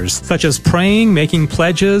years, such as praying, making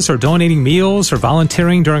pledges, or donating meals, or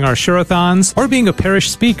volunteering during our Shurathons, or being a parish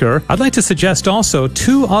speaker. I'd like to suggest also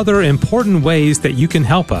 2 other important ways that you can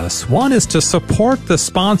help us. One is to support the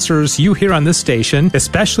sponsors you hear on this station,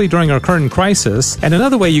 especially during our current crisis. And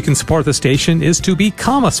another way you can support the station is to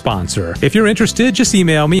become a sponsor. If you're interested, just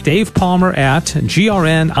email me,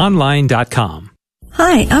 davepalmer@grnonline.com.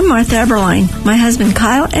 Hi, I'm Martha Eberline. My husband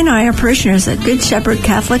Kyle and I are parishioners at Good Shepherd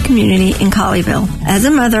Catholic Community in Colleyville. As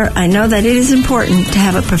a mother, I know that it is important to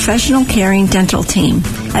have a professional, caring dental team.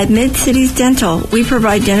 At Mid-Cities Dental, we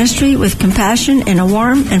provide dentistry with compassion in a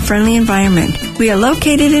warm and friendly environment. We are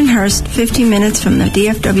located in Hearst, 15 minutes from the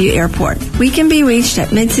DFW airport. We can be reached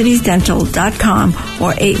at midcitiesdental.com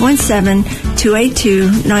or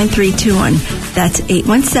 817-282-9321. That's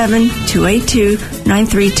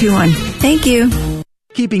 817-282-9321. Thank you.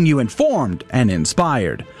 Keeping you informed and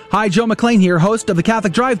inspired. Hi, Joe McLean here, host of the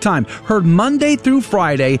Catholic Drive Time, heard Monday through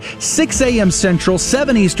Friday, 6 a.m. Central,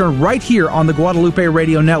 7 Eastern, right here on the Guadalupe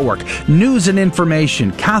Radio Network. News and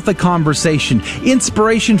information, Catholic conversation,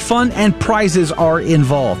 inspiration, fun, and prizes are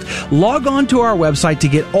involved. Log on to our website to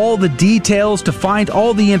get all the details, to find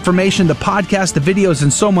all the information, the podcast, the videos,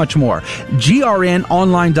 and so much more.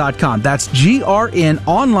 grnonline.com. That's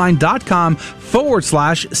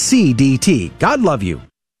grnonline.com/CDT. God love you.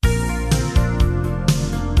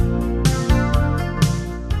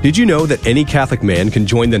 Did you know that any Catholic man can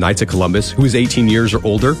join the Knights of Columbus who is 18 years or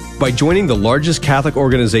older? By joining the largest Catholic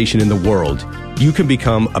organization in the world, you can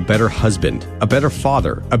become a better husband, a better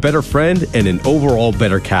father, a better friend, and an overall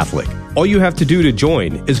better Catholic. All you have to do to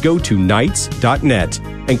join is go to knights.net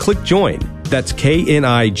and click join. That's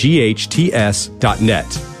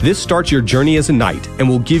KNIGHTS.net. This starts your journey as a knight and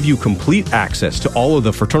will give you complete access to all of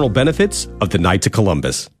the fraternal benefits of the Knights of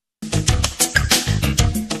Columbus.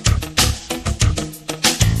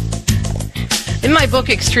 In my book,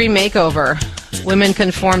 Extreme Makeover, Women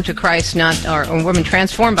Conform to Christ, or Women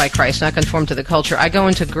Transformed by Christ, Not Conformed to the Culture, I go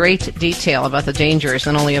into great detail about the dangers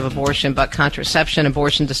not only of abortion, but contraception,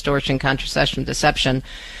 abortion, distortion, contraception, deception.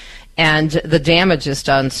 and the damage this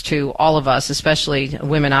does to all of us, especially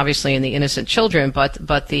women, obviously, and the innocent children, but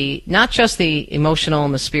the not just the emotional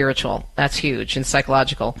and the spiritual, that's huge, and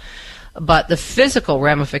psychological, but the physical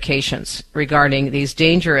ramifications regarding these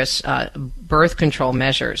dangerous birth control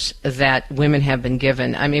measures that women have been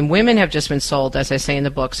given. I mean, women have just been sold, as I say in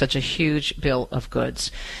the book, such a huge bill of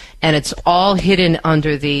goods. And it's all hidden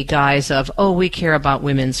under the guise of, oh, we care about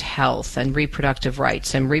women's health and reproductive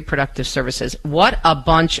rights and reproductive services. What a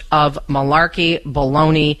bunch of malarkey,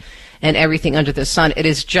 baloney, and everything under the sun. It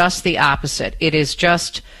is just the opposite. It is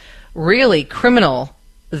just really criminal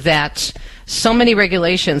that so many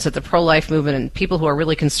regulations that the pro-life movement and people who are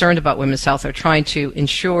really concerned about women's health are trying to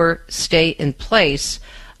ensure stay in place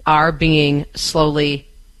are being slowly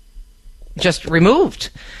just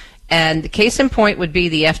removed. And the case in point would be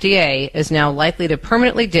the FDA is now likely to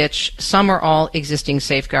permanently ditch some or all existing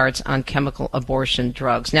safeguards on chemical abortion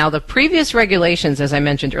drugs. Now, the previous regulations, as I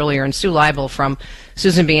mentioned earlier, and Sue Leibel from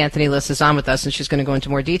Susan B. Anthony List is on with us, and she's going to go into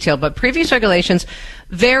more detail, but previous regulations,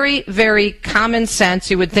 very, very common sense,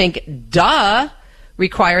 you would think,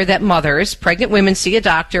 require that mothers, pregnant women, see a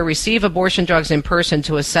doctor, receive abortion drugs in person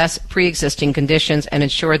to assess pre-existing conditions and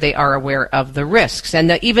ensure they are aware of the risks. And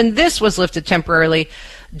even this was lifted temporarily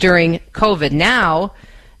during COVID. Now,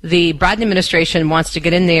 the Biden administration wants to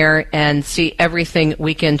get in there and see everything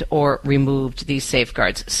weakened or removed, these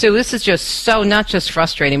safeguards. Sue, this is just so not just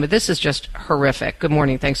frustrating, but this is just horrific. Good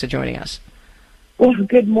morning. Thanks for joining us. Well,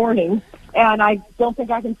 good morning. And I don't think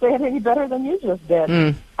I can say it any better than you just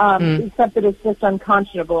did, except that it's just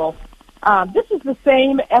unconscionable. This is the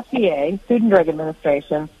same FDA, Food and Drug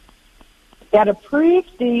Administration, that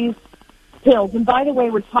approved these pills. And by the way,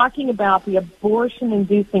 we're talking about the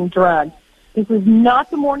abortion-inducing drug. This is not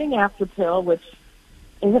the morning after pill, which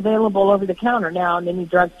is available over the counter now in any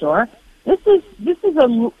drugstore. This is a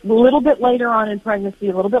little bit later on in pregnancy,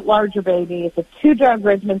 a little bit larger baby. It's a 2-drug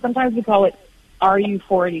regimen. Sometimes we call it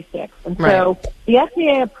RU486. And so the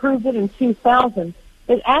FDA approved it in 2000.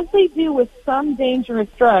 But as they do with some dangerous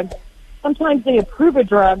drugs, sometimes they approve a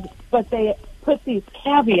drug, but they put these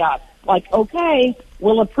caveats, like, okay,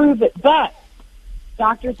 we'll approve it, but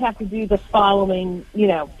doctors have to do the following,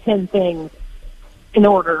 10 things in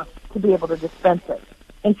order to be able to dispense it.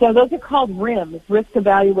 And so those are called REMS, risk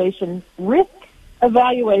evaluation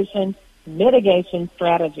mitigation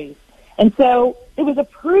strategies. And so it was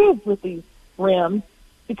approved with these REMS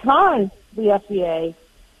because the FDA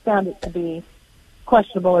found it to be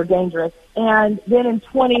questionable or dangerous. And then in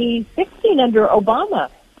 2016 under Obama,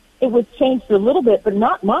 it was changed a little bit, but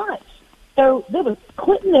not much. So there was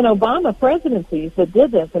Clinton and Obama presidencies that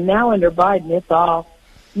did this, and now under Biden, it's all,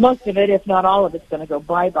 most of it, if not all of it's going to go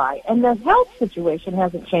bye-bye. And the health situation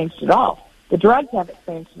hasn't changed at all. The drugs haven't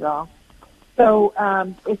changed at all. So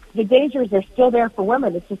the dangers are still there for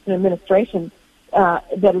women. It's just an administration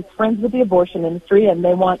that is friends with the abortion industry, and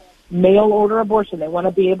they want mail-order abortion. They want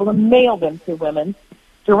to be able to mail them to women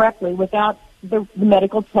directly without the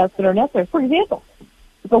medical tests that are necessary. For example,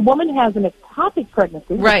 if a woman has an ectopic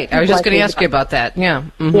pregnancy... Right, I was just going to ask you about that, yeah.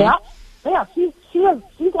 Mm-hmm. Yeah,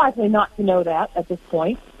 she's likely not to know that at this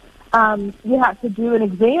point. You have to do an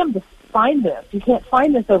exam to find this. You can't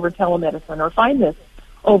find this over telemedicine or find this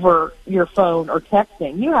over your phone or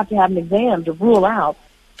texting. You have to have an exam to rule out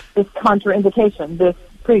this contraindication, this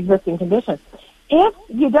pre-existing condition. If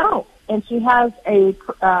you don't, and she has a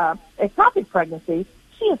ectopic pregnancy,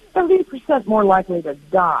 she is 30% more likely to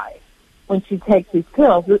die when she takes these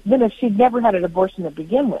pills than if she'd never had an abortion to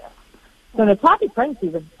begin with. So an ectopic pregnancy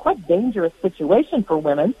is a quite dangerous situation for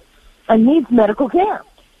women and needs medical care.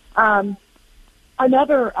 Another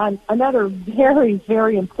very,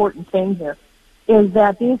 very important thing here is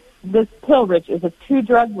that this pill, Rich, is a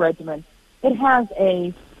 2-drug regimen. It has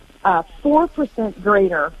a 4%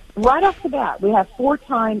 greater, right off the bat, we have 4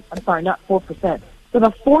 times, I'm sorry, not 4%, but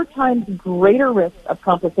a 4 times greater risk of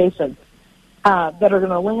complications that are going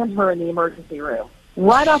to land her in the emergency room.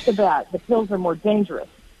 Right off the bat, the pills are more dangerous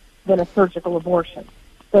than a surgical abortion.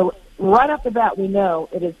 So right off the bat, we know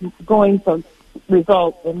it is going to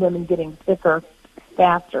result in women getting sicker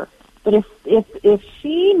faster. But if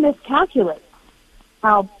she miscalculates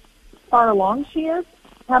how far along she is,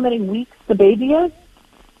 how many weeks the baby is,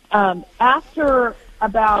 after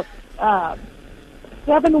about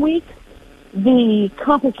 7 weeks, the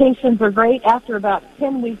complications are great. After about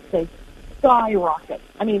 10 weeks, they skyrocket.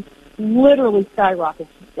 I mean, literally skyrocket.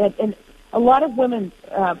 And a lot of women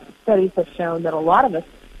studies have shown that a lot of us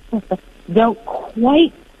don't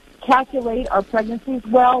quite calculate our pregnancies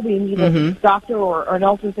well. We need a doctor or an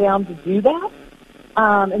ultrasound to do that.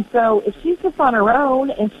 And so if she's just on her own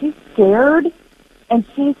and she's scared And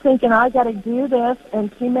she's thinking, I got to do this,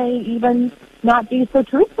 and she may even not be so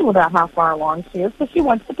truthful about how far along she is, so she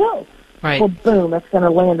wants the pills. Right. Well, boom, it's going to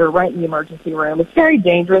land her right in the emergency room. It's very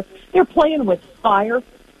dangerous. They're playing with fire.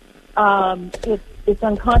 It's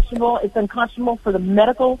unconscionable. It's unconscionable for the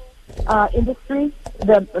medical industry,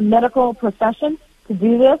 the medical profession to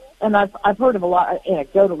do this. And I've heard of a lot,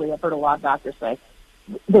 anecdotally, I've heard a lot of doctors say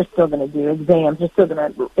they're still going to do exams. They're still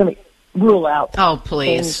going to rule out. Oh,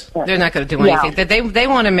 please. They're not going to do anything. They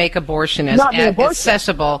want to make abortion as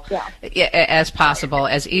accessible as possible,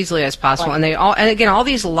 as easily as possible. Right. And again, all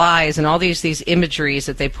these lies and all these imageries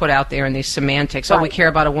that they put out there and these semantics. Right. Oh, we care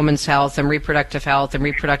about a woman's health and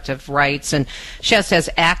reproductive rights, and she has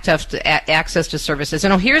access to services.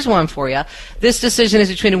 And here's one for you. This decision is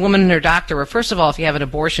between a woman and her doctor. Or first of all, if you have an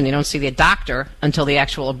abortion, you don't see the doctor until the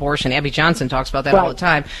actual abortion. Abby Johnson talks about that all the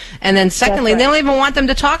time. And then secondly, they don't even want them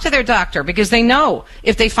to talk to their doctor, because they know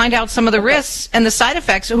if they find out some of the risks and the side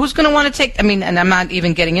effects, who's going to want to take? I mean, and I'm not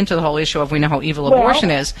even getting into the whole issue of we know how evil abortion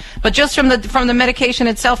is, but just from the medication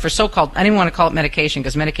itself, or so-called, I didn't want to call it medication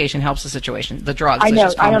because medication helps the situation. The drugs, I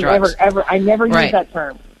know. I never use right. that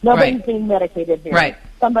term. Nobody's being medicated here. Right.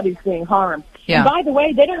 Somebody's being harmed. Yeah. And by the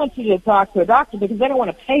way, they don't want you to talk to a doctor because they don't want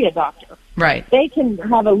to pay a doctor. Right. They can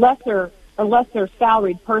have a lesser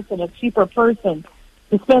salaried person, a cheaper person,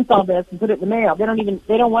 dispense all this and put it in the mail. They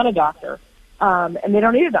don't want a doctor, and they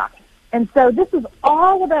don't need a doctor. And so this is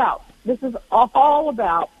all about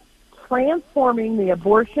transforming the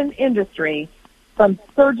abortion industry from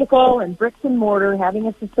surgical and bricks and mortar, having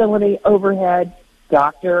a facility, overhead,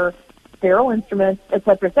 doctor, sterile instruments, et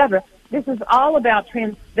cetera. This is all about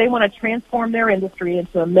they want to transform their industry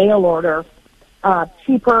into a mail order,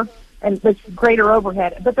 cheaper and with greater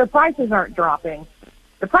overhead, but their prices aren't dropping.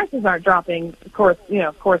 The prices aren't dropping, of course,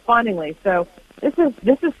 correspondingly. So this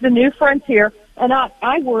is the new frontier. And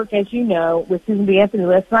I work, as you know, with Susan B. Anthony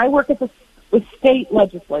List, and I work with state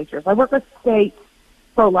legislatures. I work with state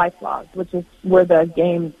pro-life laws, which is where the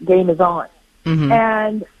game is on. Mm-hmm.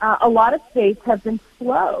 And a lot of states have been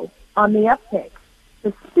slow on the uptake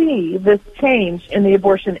to see this change in the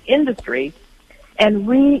abortion industry and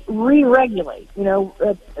re-regulate,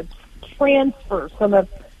 transfer some of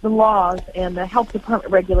the laws and the health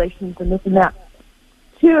department regulations and this and that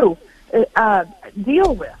to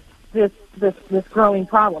deal with this growing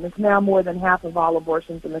problem. It's now more than half of all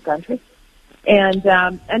abortions in the country, and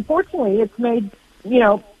unfortunately, it's made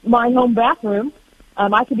my home bathroom.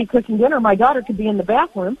 I could be cooking dinner, my daughter could be in the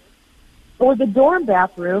bathroom, or the dorm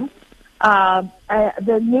bathroom,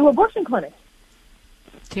 the new abortion clinic.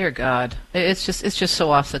 Dear God, it's just so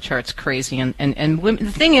off the charts crazy, and women,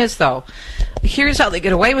 the thing is though, here's how they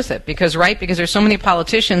get away with it, because there's so many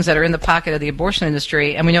politicians that are in the pocket of the abortion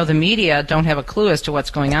industry, and we know the media don't have a clue as to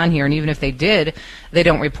what's going on here, and even if they did, they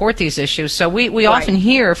don't report these issues. So we often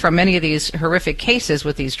hear from many of these horrific cases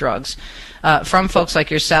with these drugs from folks like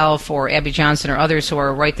yourself or Abby Johnson or others who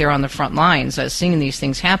are right there on the front lines seeing these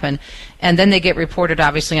things happen, and then they get reported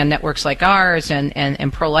obviously on networks like ours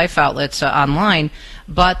and pro-life outlets online,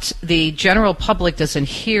 but the general public doesn't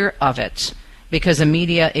hear of it because the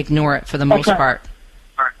media ignore it for the most part.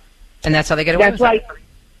 And that's how they get away with it. That's right.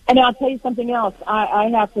 And I'll tell you something else. I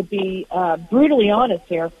have to be brutally honest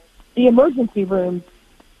here. The emergency room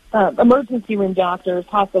doctors,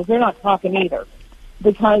 hospitals, they're not talking either,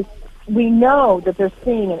 because we know that they're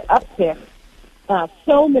seeing an uptick.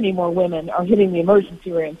 So many more women are hitting the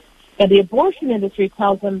emergency room. And the abortion industry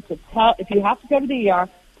tells them if you have to go to the ER,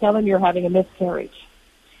 tell them you're having a miscarriage.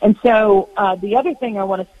 And so the other thing I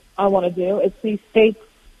want to do is see states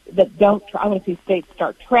that don't. I want to see states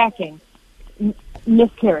start tracking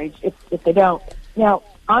miscarriage if they don't. Now,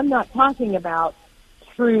 I'm not talking about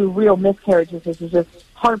true, real miscarriages, which is just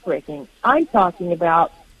heartbreaking. I'm talking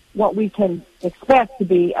about what we can expect to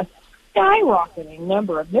be a skyrocketing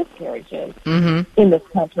number of miscarriages in this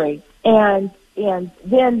country, and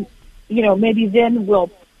then maybe then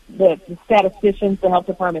the statisticians, the health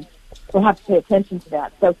departments will have to pay attention to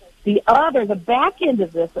that. So the back end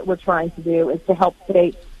of this that we're trying to do is to help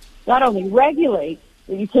states not only regulate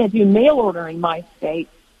that you can't do mail order in my state,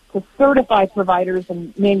 to certify providers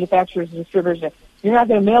and manufacturers and distributors that you're not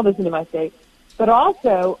going to mail this into my state, but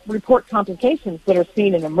also report complications that are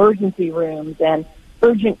seen in emergency rooms and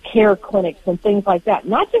urgent care clinics and things like that.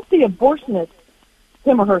 Not just the abortionist,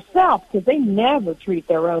 him or herself, because they never treat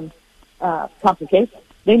their own complications.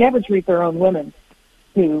 They never treat their own women.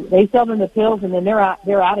 They sell them the pills and then they're out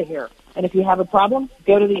of here. And if you have a problem,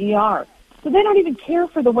 go to the ER. So they don't even care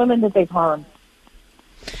for the women that they've harmed.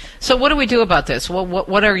 So what do we do about this?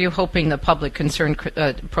 What are you hoping the public concerned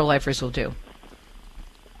pro-lifers will do?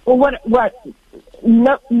 Well, what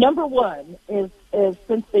number one is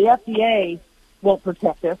since the FDA won't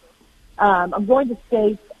protect us, I'm going to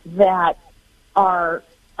states that are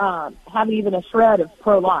haven't even a shred of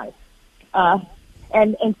pro-life, and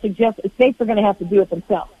suggest states are going to have to do it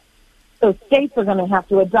themselves. So states are going to have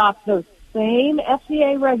to adopt those same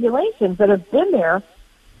FDA regulations that have been there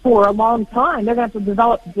for a long time. They're going to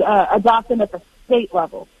have to adopt them at the state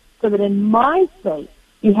level, so that in my state,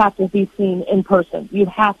 you have to be seen in person. You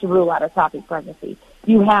have to rule out ectopic pregnancy.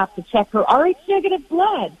 You have to check her Rh negative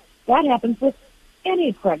blood. That happens with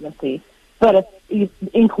any pregnancy, but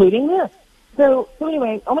including this. So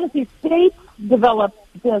anyway, I want to see states develop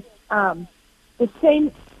this the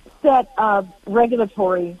same set of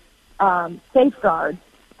regulatory safeguards,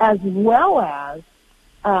 as well as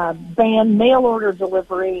ban mail order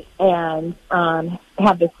delivery and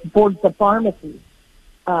have the boards of pharmacies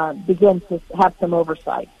begin to have some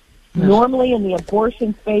oversight. Yes. Normally in the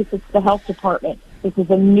abortion space, it's the health department. This is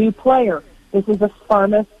a new player. This is a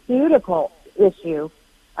pharmaceutical issue.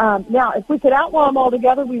 Now, if we could outlaw them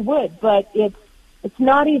altogether, we would, but it's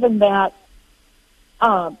not even that.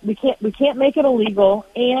 We can't make it illegal,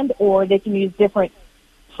 or they can use different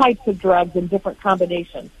types of drugs in different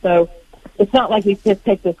combinations. So it's not like we just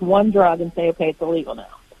take this one drug and say, okay, it's illegal now.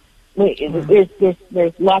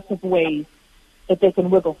 There's lots of ways that they can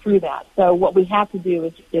wiggle through that. So what we have to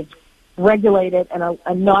do is regulate it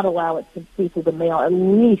and not allow it to be through the mail. At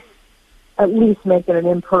least make it an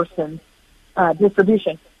in-person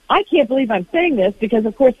distribution. I can't believe I'm saying this because,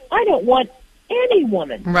 of course, I don't want any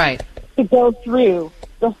woman to go through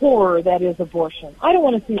the horror that is abortion. I don't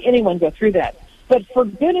want to see anyone go through that. But for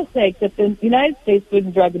goodness sake, that the United States Food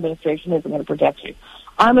and Drug Administration isn't going to protect you.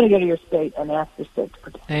 I'm going to go to your state and ask your state to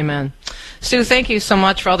protect you. Amen. Sue, thank you so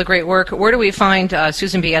much for all the great work. Where do we find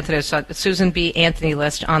Susan B. Anthony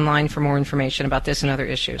List online for more information about this and other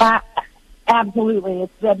issues? Absolutely.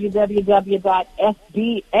 It's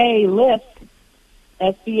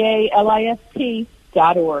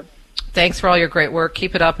www.sbalist.org. Thanks for all your great work.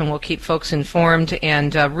 Keep it up, and we'll keep folks informed.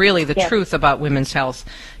 And really, the truth about women's health,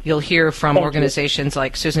 you'll hear from organizations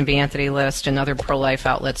like Susan B. Anthony List and other pro-life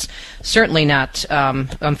outlets. Certainly not,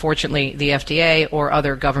 unfortunately, the FDA or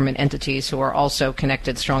other government entities who are also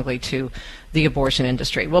connected strongly to the abortion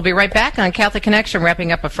industry. We'll be right back on Catholic Connection,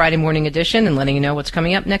 wrapping up a Friday morning edition and letting you know what's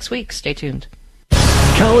coming up next week. Stay tuned.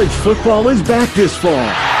 College football is back this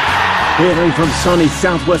fall. Hailing from sunny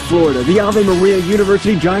Southwest Florida, the Ave Maria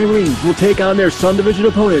University Gyrenes will take on their Sun Division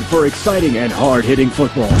opponent for exciting and hard-hitting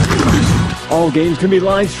football. All games can be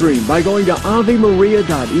live-streamed by going to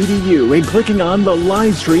avemaria.edu and clicking on the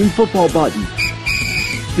Live Stream Football button.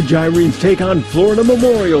 The Gyrenes take on Florida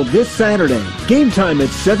Memorial this Saturday. Game time at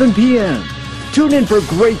 7 p.m. Tune in for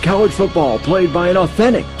great college football played by an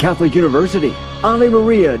authentic Catholic university.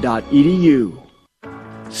 avemaria.edu.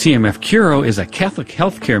 CMF Curo is a Catholic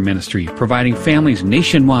healthcare ministry providing families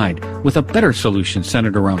nationwide with a better solution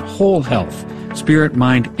centered around whole health, spirit,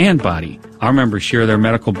 mind, and body. Our members share their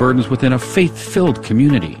medical burdens within a faith-filled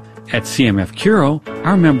community. At CMF Curo,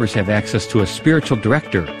 our members have access to a spiritual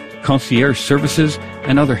director, concierge services,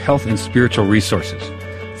 and other health and spiritual resources.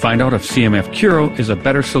 Find out if CMF Curo is a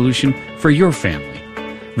better solution for your family.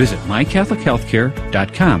 Visit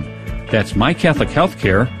mycatholichealthcare.com. That's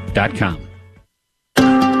mycatholichealthcare.com.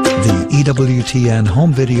 The EWTN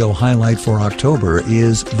home video highlight for October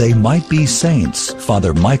is They Might Be Saints,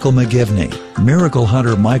 Father Michael McGivney. Miracle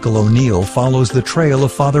hunter Michael O'Neill follows the trail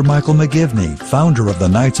of Father Michael McGivney, founder of the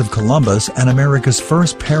Knights of Columbus and America's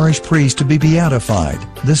first parish priest to be beatified.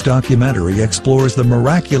 This documentary explores the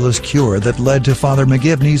miraculous cure that led to Father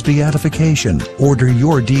McGivney's beatification. Order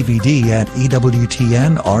your DVD at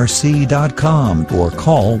EWTNRC.com or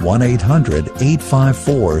call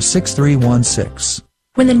 1-800-854-6316.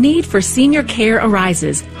 When the need for senior care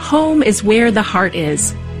arises, home is where the heart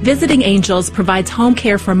is. Visiting Angels provides home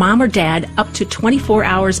care for mom or dad up to 24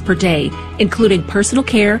 hours per day, including personal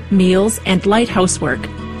care, meals, and light housework.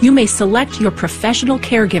 You may select your professional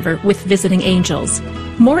caregiver with Visiting Angels.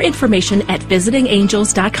 More information at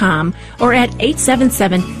visitingangels.com or at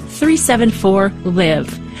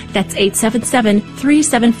 877-374-LIVE. That's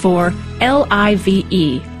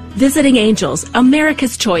 877-374-LIVE. Visiting Angels,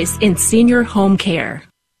 America's choice in senior home care.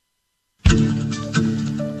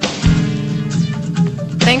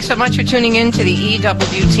 Thanks so much for tuning in to the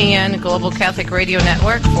EWTN Global Catholic Radio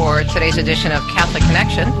Network for today's edition of Catholic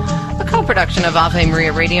Connection, a co-production of Ave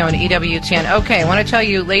Maria Radio and EWTN. Okay, I want to tell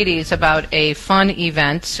you, ladies, about a fun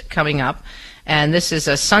event coming up. And this is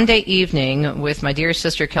a Sunday evening with my dear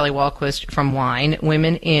sister Kelly Walquist from WINE,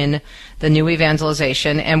 Women in the New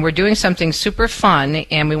Evangelization. And we're doing something super fun,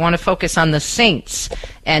 and we want to focus on the saints.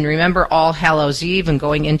 And remember All Hallows Eve and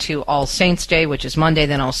going into All Saints Day, which is Monday,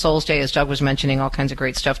 then All Souls Day, as Doug was mentioning, all kinds of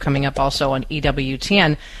great stuff coming up also on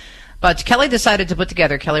EWTN. But Kelly decided to put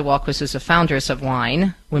together, Kelly Walquist, who's the foundress of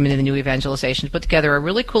WINE, Women in the New Evangelization, to put together a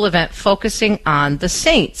really cool event focusing on the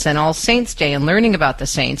saints and All Saints Day and learning about the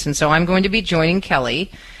saints. And so I'm going to be joining Kelly,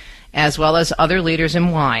 as well as other leaders in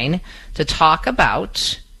WINE, to talk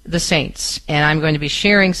about the saints. And I'm going to be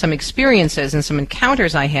sharing some experiences and some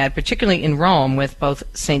encounters I had, particularly in Rome, with both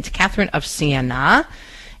Saint Catherine of Siena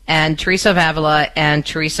and Teresa of Avila and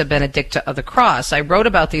Teresa Benedicta of the Cross. I wrote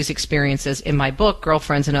about these experiences in my book,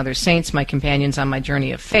 Girlfriends and Other Saints, My Companions on My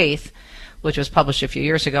Journey of Faith, which was published a few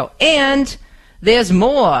years ago. And there's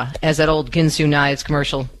more, as that old Ginsu Knives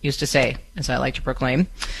commercial used to say, as I like to proclaim.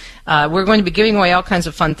 We're going to be giving away all kinds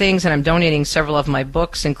of fun things, and I'm donating several of my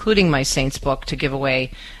books, including my Saints book, to give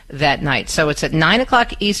away that night. So it's at 9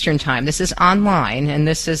 o'clock Eastern Time. This is online, and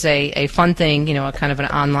this is a fun thing, you know, a kind of an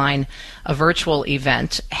online, a virtual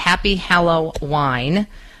event. Happy Hallow Wine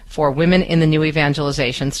for Women in the New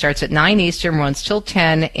Evangelization starts at 9 Eastern, runs till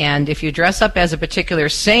 10, and if you dress up as a particular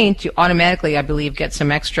saint, you automatically, I believe, get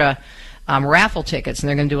some extra raffle tickets, and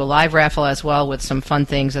they're going to do a live raffle as well with some fun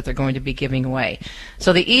things that they're going to be giving away.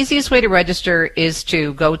 So the easiest way to register is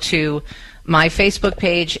to go to my Facebook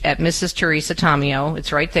page at Mrs. Teresa Tomeo.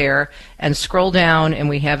 It's right there, and scroll down, and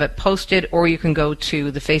we have it posted, or you can go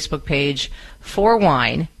to the Facebook page for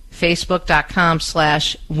WINE,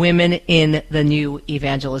 facebook.com/Women in the New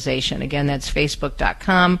Evangelization. Again, that's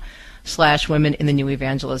facebook.com/Women in the New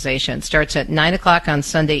Evangelization. Starts at 9 o'clock on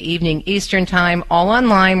Sunday evening Eastern Time, all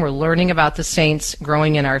online. We're learning about the saints,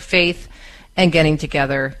 growing in our faith, and getting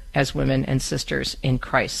together as women and sisters in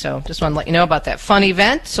Christ. So just want to let you know about that fun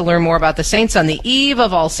event to learn more about the saints on the eve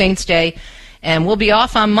of All Saints Day. And we'll be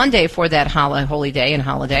off on Monday for that holy day and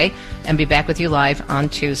holiday, and be back with you live on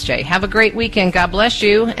Tuesday. Have a great weekend. God bless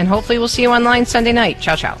you, and hopefully we'll see you online Sunday night.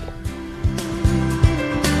 Ciao, ciao.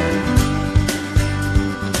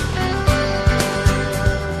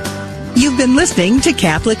 You've been listening to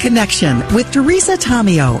Catholic Connection with Teresa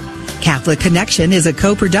Tomeo. Catholic Connection is a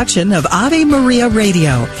co-production of Ave Maria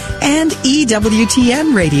Radio and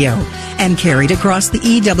EWTN Radio, and carried across the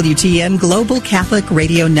EWTN Global Catholic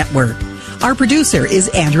Radio Network. Our producer is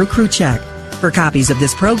Andrew Kruchek. For copies of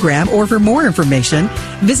this program or for more information,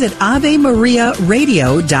 visit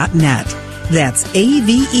AveMariaRadio.net. That's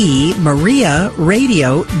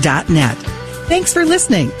AVEMariaRadio.net. Thanks for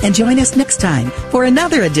listening, and join us next time for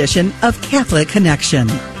another edition of Catholic Connection.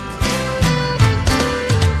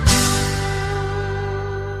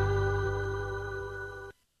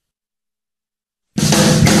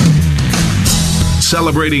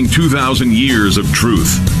 Celebrating 2,000 years of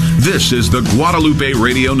truth. This is the Guadalupe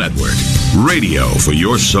Radio Network. Radio for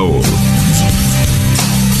your soul.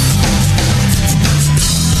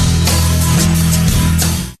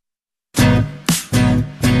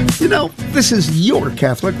 You know, this is your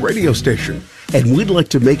Catholic radio station, and we'd like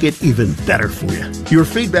to make it even better for you. Your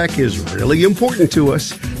feedback is really important to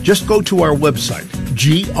us. Just go to our website,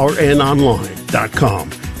 grnonline.com,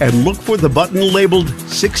 and look for the button labeled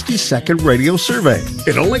 60-Second Radio Survey.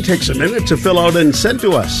 It only takes a minute to fill out and send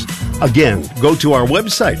to us. Again, go to our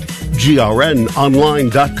website,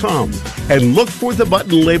 grnonline.com, and look for the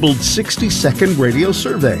button labeled 60-Second Radio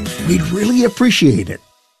Survey. We'd really appreciate it.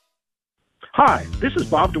 Hi, this is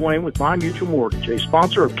Bob Duane with My Mutual Mortgage, a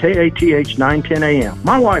sponsor of KATH 910 AM.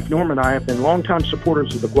 My wife Norma and I have been longtime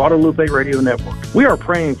supporters of the Guadalupe Radio Network. We are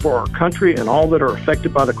praying for our country and all that are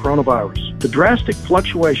affected by the coronavirus. The drastic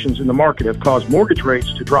fluctuations in the market have caused mortgage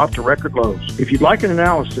rates to drop to record lows. If you'd like an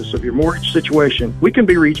analysis of your mortgage situation, we can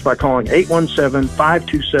be reached by calling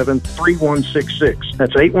 817-527-3166.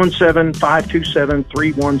 That's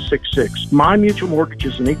 817-527-3166. My Mutual Mortgage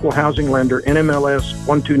is an equal housing lender, NMLS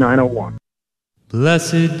 12901.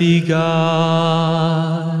 Blessed be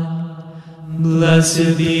God,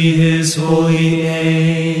 blessed be His holy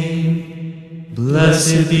name,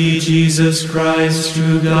 blessed be Jesus Christ,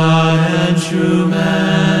 true God and true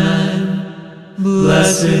man,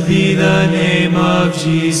 blessed be the name of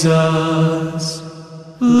Jesus,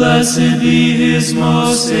 blessed be His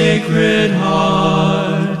most sacred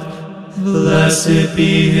heart, blessed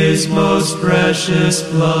be His most precious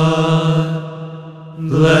blood.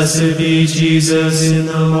 Blessed be Jesus in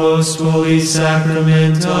the most holy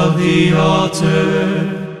sacrament of the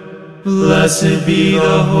altar. Blessed be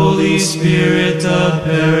the Holy Spirit, the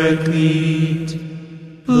Paraclete.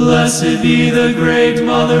 Blessed be the great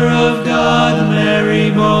Mother of God,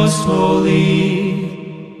 Mary most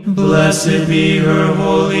holy. Blessed be her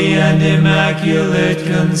holy and immaculate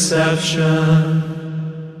conception.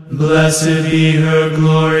 Blessed be her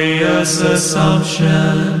glorious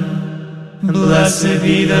assumption. Blessed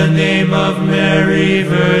be the name of Mary,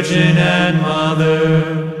 Virgin and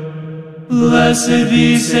Mother. Blessed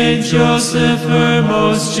be Saint Joseph, her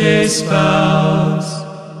most chaste spouse.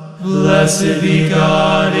 Blessed be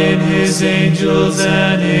God in his angels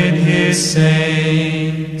and in his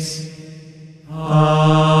saints.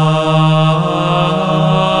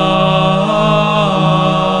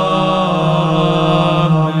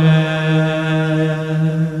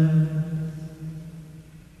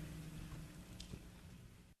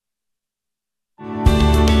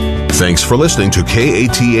 Thanks for listening to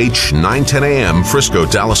KATH 910 AM, Frisco,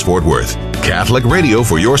 Dallas, Fort Worth. Catholic radio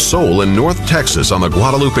for your soul in North Texas on the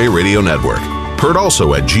Guadalupe Radio Network. Heard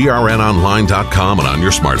also at grnonline.com and on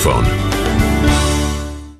your smartphone.